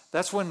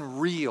 That's when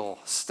real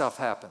stuff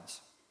happens,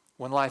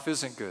 when life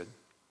isn't good.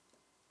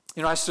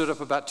 You know, I stood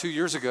up about 2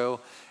 years ago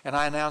and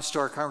I announced to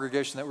our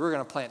congregation that we're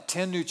going to plant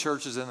 10 new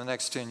churches in the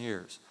next 10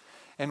 years.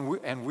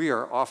 And we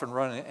are off and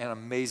running, and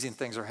amazing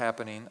things are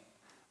happening.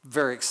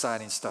 Very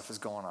exciting stuff is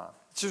going on.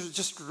 It's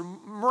just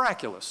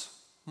miraculous,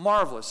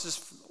 marvelous,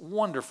 just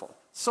wonderful,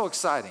 so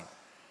exciting.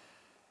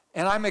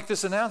 And I make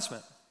this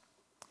announcement.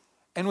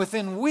 And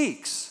within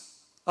weeks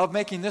of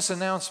making this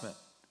announcement,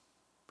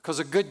 because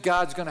a good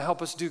God's going to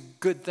help us do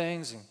good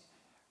things and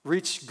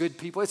reach good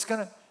people, it's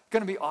going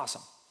to be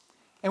awesome.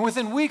 And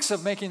within weeks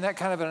of making that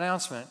kind of an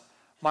announcement,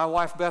 my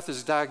wife Beth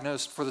is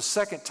diagnosed for the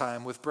second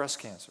time with breast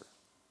cancer.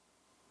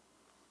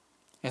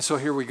 And so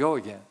here we go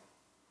again.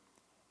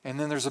 And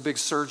then there's a big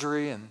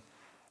surgery, and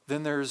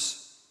then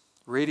there's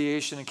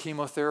radiation and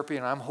chemotherapy,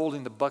 and I'm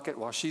holding the bucket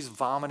while she's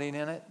vomiting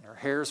in it, and her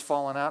hair's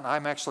falling out, and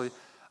I'm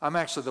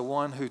actually the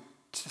one who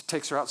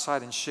takes her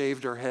outside and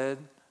shaved her head.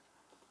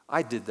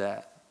 I did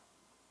that.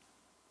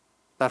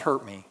 That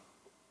hurt me.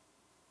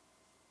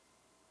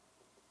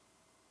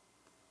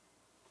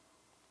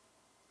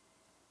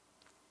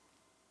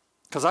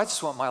 Because I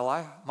just want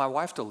my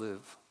wife to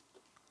live.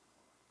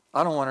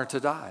 I don't want her to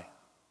die.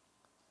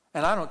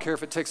 And I don't care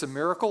if it takes a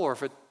miracle or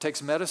if it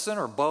takes medicine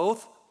or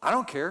both. I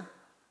don't care.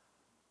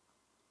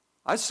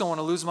 I just don't want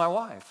to lose my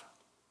wife.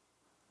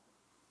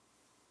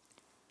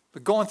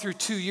 But going through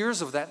 2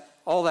 years of that,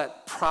 all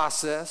that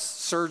process,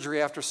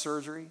 surgery after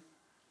surgery,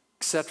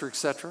 et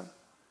cetera,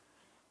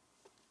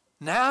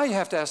 now you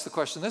have to ask the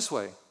question this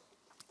way: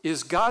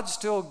 is God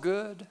still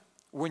good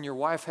when your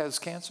wife has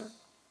cancer?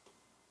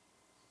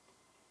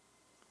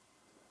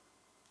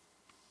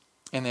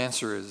 And the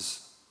answer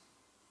is,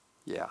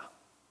 yeah.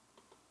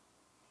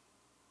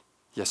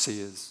 Yes, he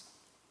is.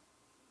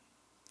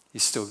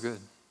 He's still good.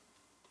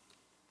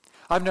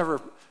 I've never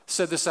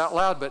said this out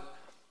loud, but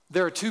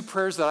there are two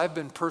prayers that I've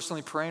been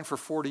personally praying for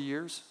 40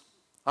 years.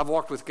 I've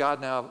walked with God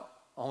now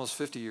almost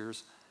 50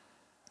 years.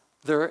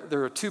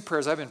 There are two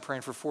prayers I've been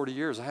praying for 40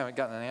 years. I haven't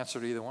gotten an answer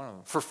to either one of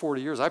them. For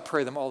 40 years, I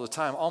pray them all the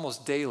time,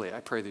 almost daily.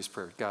 I pray these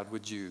prayers. God,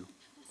 would you?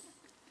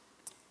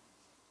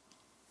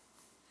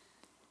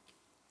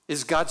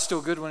 Is God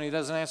still good when he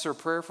doesn't answer a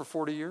prayer for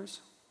 40 years?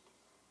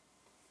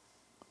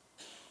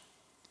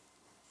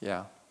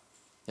 Yeah.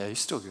 Yeah, he's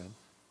still good.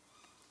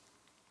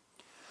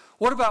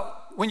 What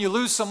about when you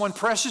lose someone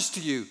precious to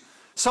you?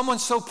 Someone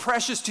so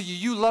precious to you,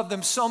 you love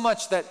them so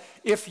much that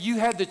if you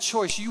had the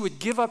choice, you would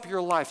give up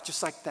your life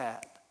just like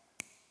that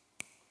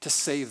to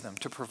save them,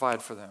 to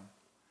provide for them.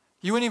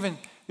 You wouldn't even,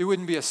 it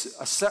wouldn't be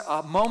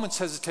a moment's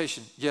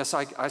hesitation. Yes,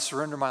 I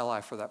surrender my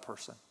life for that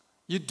person.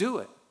 You'd do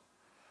it.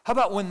 How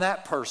about when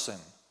that person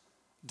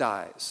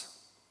dies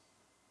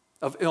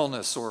of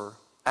illness or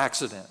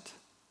accident?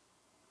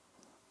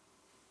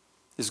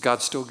 Is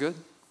God still good?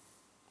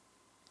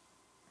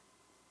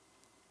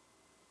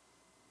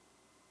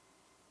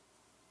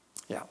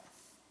 Yeah.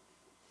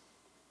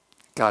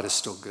 God is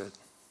still good.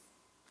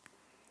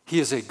 He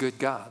is a good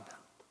God.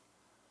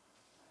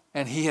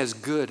 And he has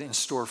good in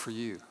store for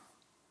you.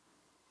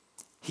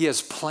 He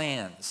has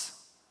plans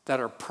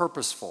that are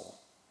purposeful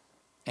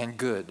and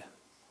good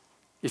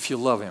if you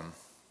love him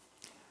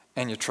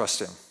and you trust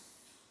him.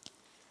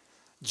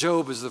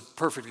 Job is the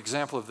perfect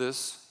example of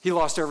this. He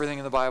lost everything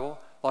in the Bible.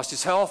 Lost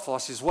his health,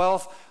 lost his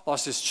wealth,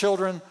 lost his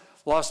children,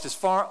 lost his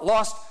farm,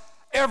 lost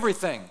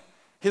everything.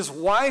 His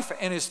wife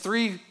and his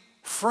 3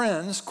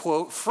 friends,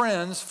 quote,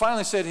 friends,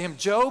 finally said to him,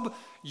 Job,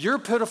 you're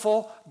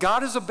pitiful.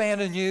 God has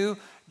abandoned you.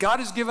 God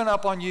has given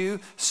up on you.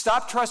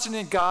 Stop trusting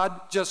in God.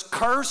 Just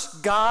curse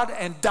God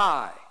and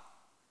die.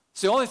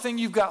 It's the only thing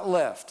you've got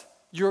left.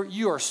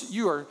 You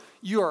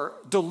are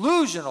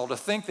delusional to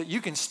think that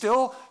you can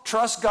still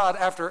trust God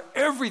after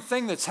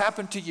everything that's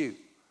happened to you.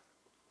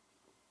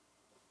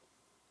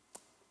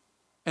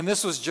 And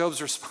this was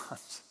Job's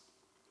response.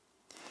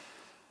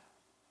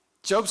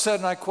 Job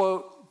said, and I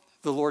quote,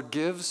 the Lord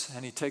gives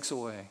and he takes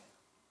away.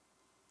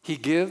 He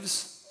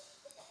gives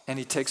and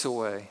he takes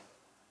away.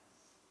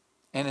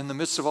 And in the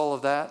midst of all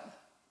of that,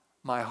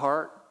 my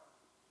heart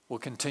will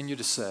continue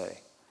to say,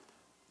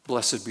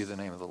 blessed be the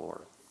name of the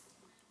Lord.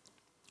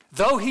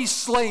 Though he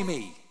slay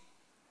me,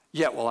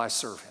 yet will I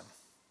serve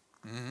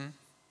him.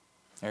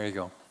 There you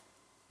go.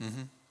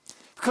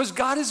 Because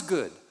God is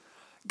good.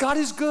 God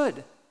is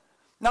good.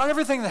 Not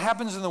everything that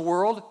happens in the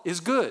world is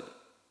good.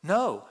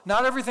 No.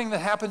 Not everything that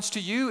happens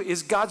to you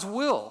is God's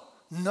will.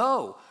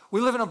 No.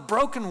 We live in a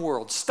broken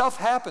world. Stuff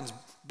happens.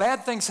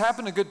 Bad things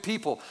happen to good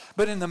people.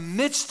 But in the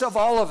midst of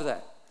all of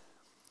that,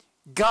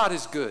 God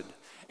is good.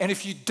 And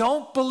if you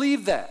don't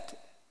believe that,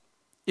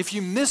 if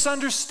you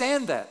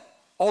misunderstand that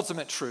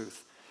ultimate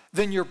truth,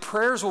 then your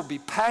prayers will be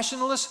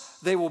passionless,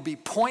 they will be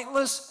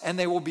pointless, and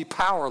they will be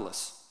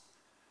powerless.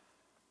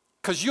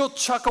 Because you'll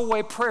chuck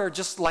away prayer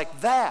just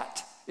like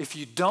that if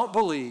you don't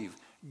believe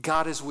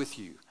God is with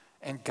you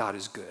and God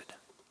is good.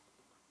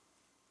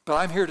 But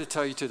I'm here to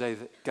tell you today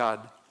that God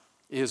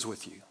is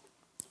with you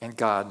and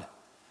God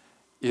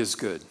is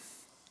good.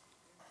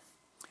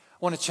 I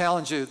want to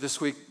challenge you this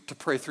week to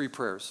pray 3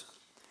 prayers.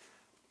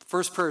 The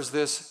first prayer is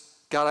this: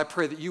 God, I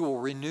pray that you will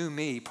renew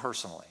me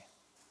personally.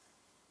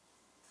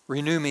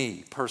 Renew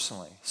me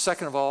personally.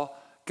 Second of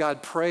all,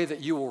 God, pray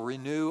that you will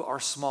renew our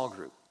small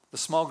group, the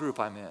small group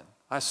I'm in.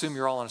 I assume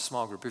you're all in a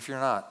small group. If you're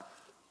not,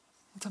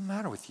 what's the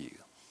matter with you?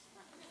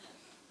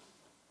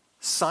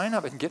 Sign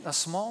up and get in a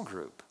small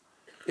group.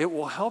 It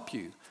will help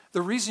you.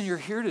 The reason you're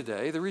here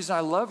today, the reason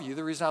I love you,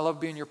 the reason I love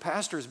being your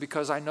pastor is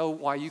because I know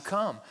why you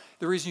come.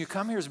 The reason you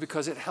come here is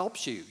because it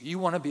helps you. You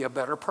want to be a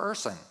better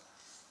person.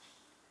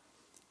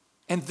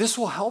 And this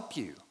will help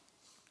you.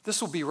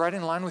 This will be right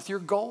in line with your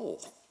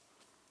goal.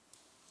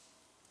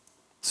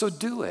 So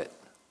do it.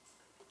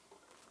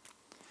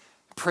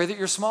 Pray that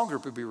your small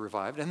group will be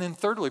revived. And then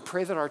thirdly,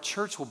 pray that our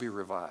church will be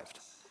revived.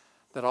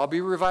 That I'll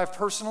be revived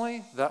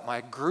personally, that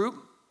my group,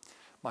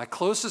 my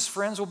closest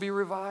friends will be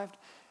revived,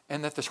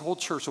 and that the whole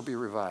church will be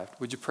revived.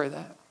 Would you pray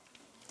that?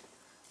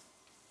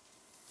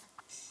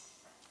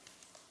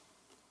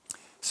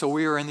 So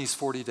we are in these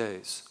 40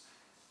 days,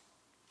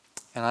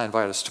 and I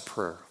invite us to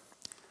prayer.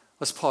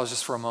 Let's pause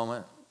just for a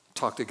moment,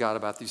 talk to God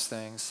about these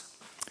things.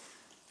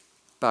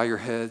 Bow your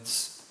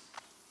heads.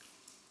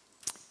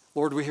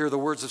 Lord, we hear the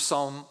words of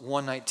Psalm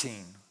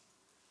 119,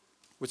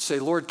 which say,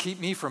 Lord, keep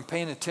me from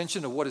paying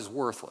attention to what is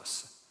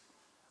worthless.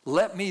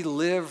 Let me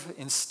live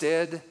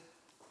instead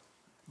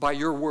by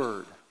your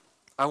word.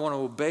 I want to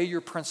obey your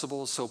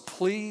principles, so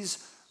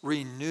please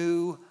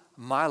renew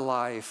my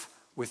life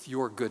with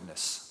your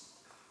goodness.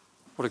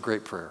 What a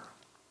great prayer.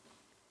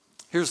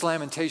 Here's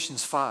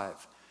Lamentations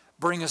 5.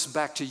 Bring us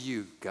back to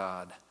you,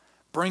 God.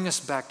 Bring us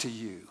back to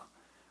you.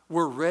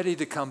 We're ready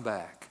to come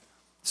back,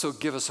 so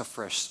give us a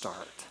fresh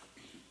start.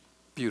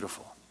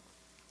 Beautiful.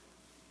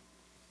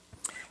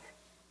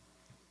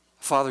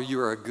 Father, you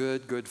are a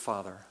good, good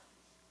Father.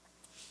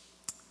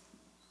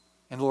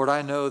 And Lord,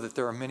 I know that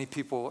there are many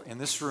people in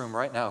this room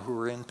right now who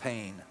are in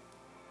pain.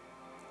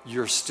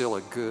 You're still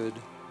a good,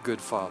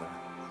 good Father.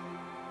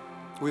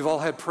 We've all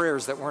had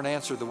prayers that weren't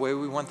answered the way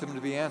we want them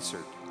to be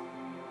answered.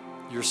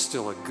 You're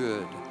still a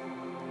good,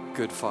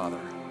 good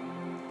Father.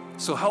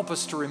 So help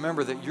us to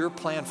remember that your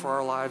plan for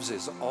our lives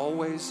is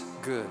always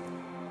good.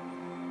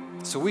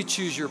 So we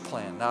choose your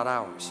plan, not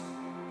ours.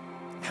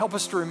 Help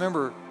us to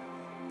remember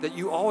that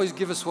you always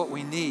give us what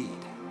we need,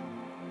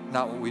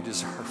 not what we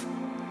deserve.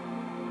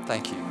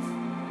 Thank you.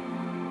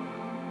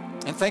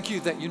 And thank you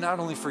that you not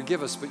only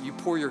forgive us, but you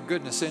pour your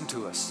goodness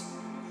into us.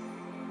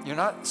 You're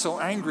not so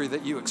angry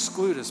that you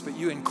exclude us, but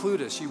you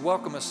include us. You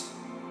welcome us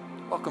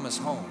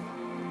home.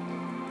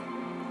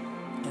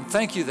 And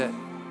thank you that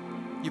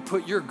you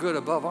put your good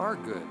above our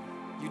good.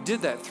 You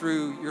did that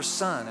through your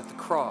Son at the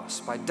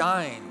cross by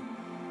dying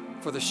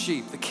for the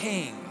sheep. The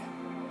King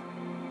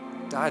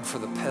died for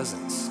the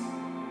peasants.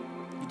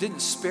 You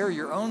didn't spare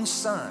your own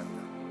Son,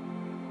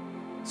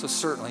 so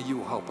certainly you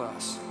will help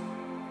us.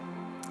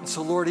 And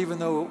so, Lord, even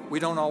though we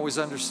don't always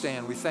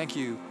understand, we thank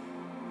you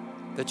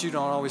that you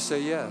don't always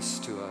say yes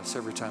to us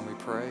every time we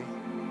pray.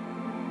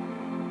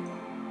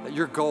 That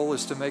your goal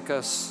is to make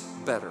us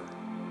better,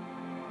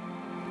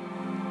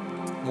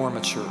 more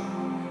mature.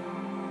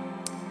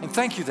 And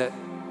thank you that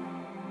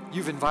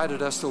you've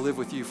invited us to live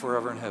with you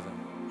forever in heaven.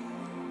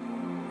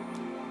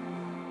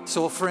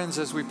 So, friends,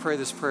 as we pray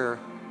this prayer,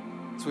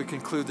 as we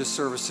conclude this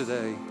service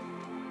today,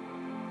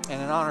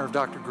 and in honor of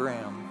Dr.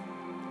 Graham,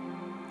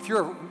 if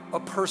you're a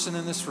person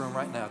in this room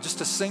right now, just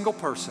a single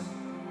person,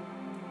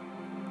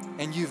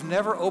 and you've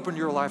never opened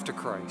your life to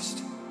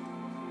Christ,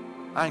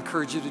 I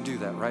encourage you to do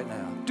that right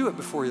now. Do it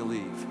before you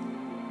leave.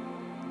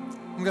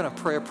 I'm going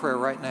to pray a prayer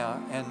right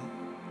now, and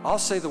I'll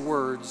say the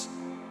words.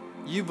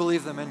 You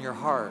believe them in your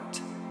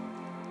heart,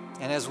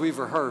 and as we've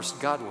rehearsed,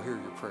 God will hear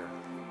your prayer.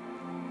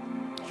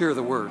 Here are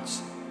the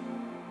words.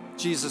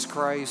 Jesus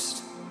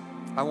Christ,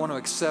 I want to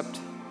accept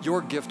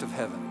your gift of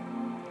heaven,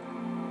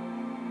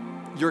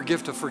 your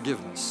gift of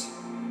forgiveness.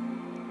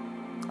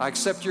 I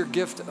accept your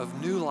gift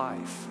of new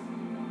life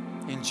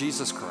in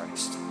Jesus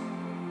Christ.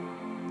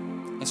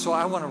 And so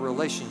I want a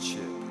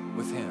relationship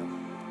with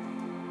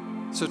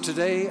him. So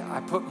today I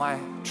put my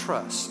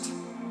trust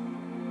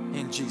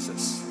in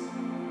Jesus.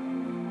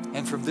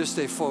 And from this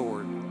day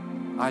forward,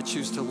 I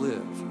choose to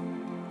live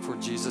for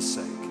Jesus'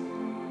 sake.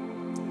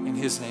 In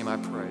his name I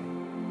pray.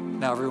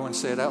 Now everyone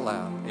say it out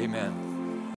loud. Amen.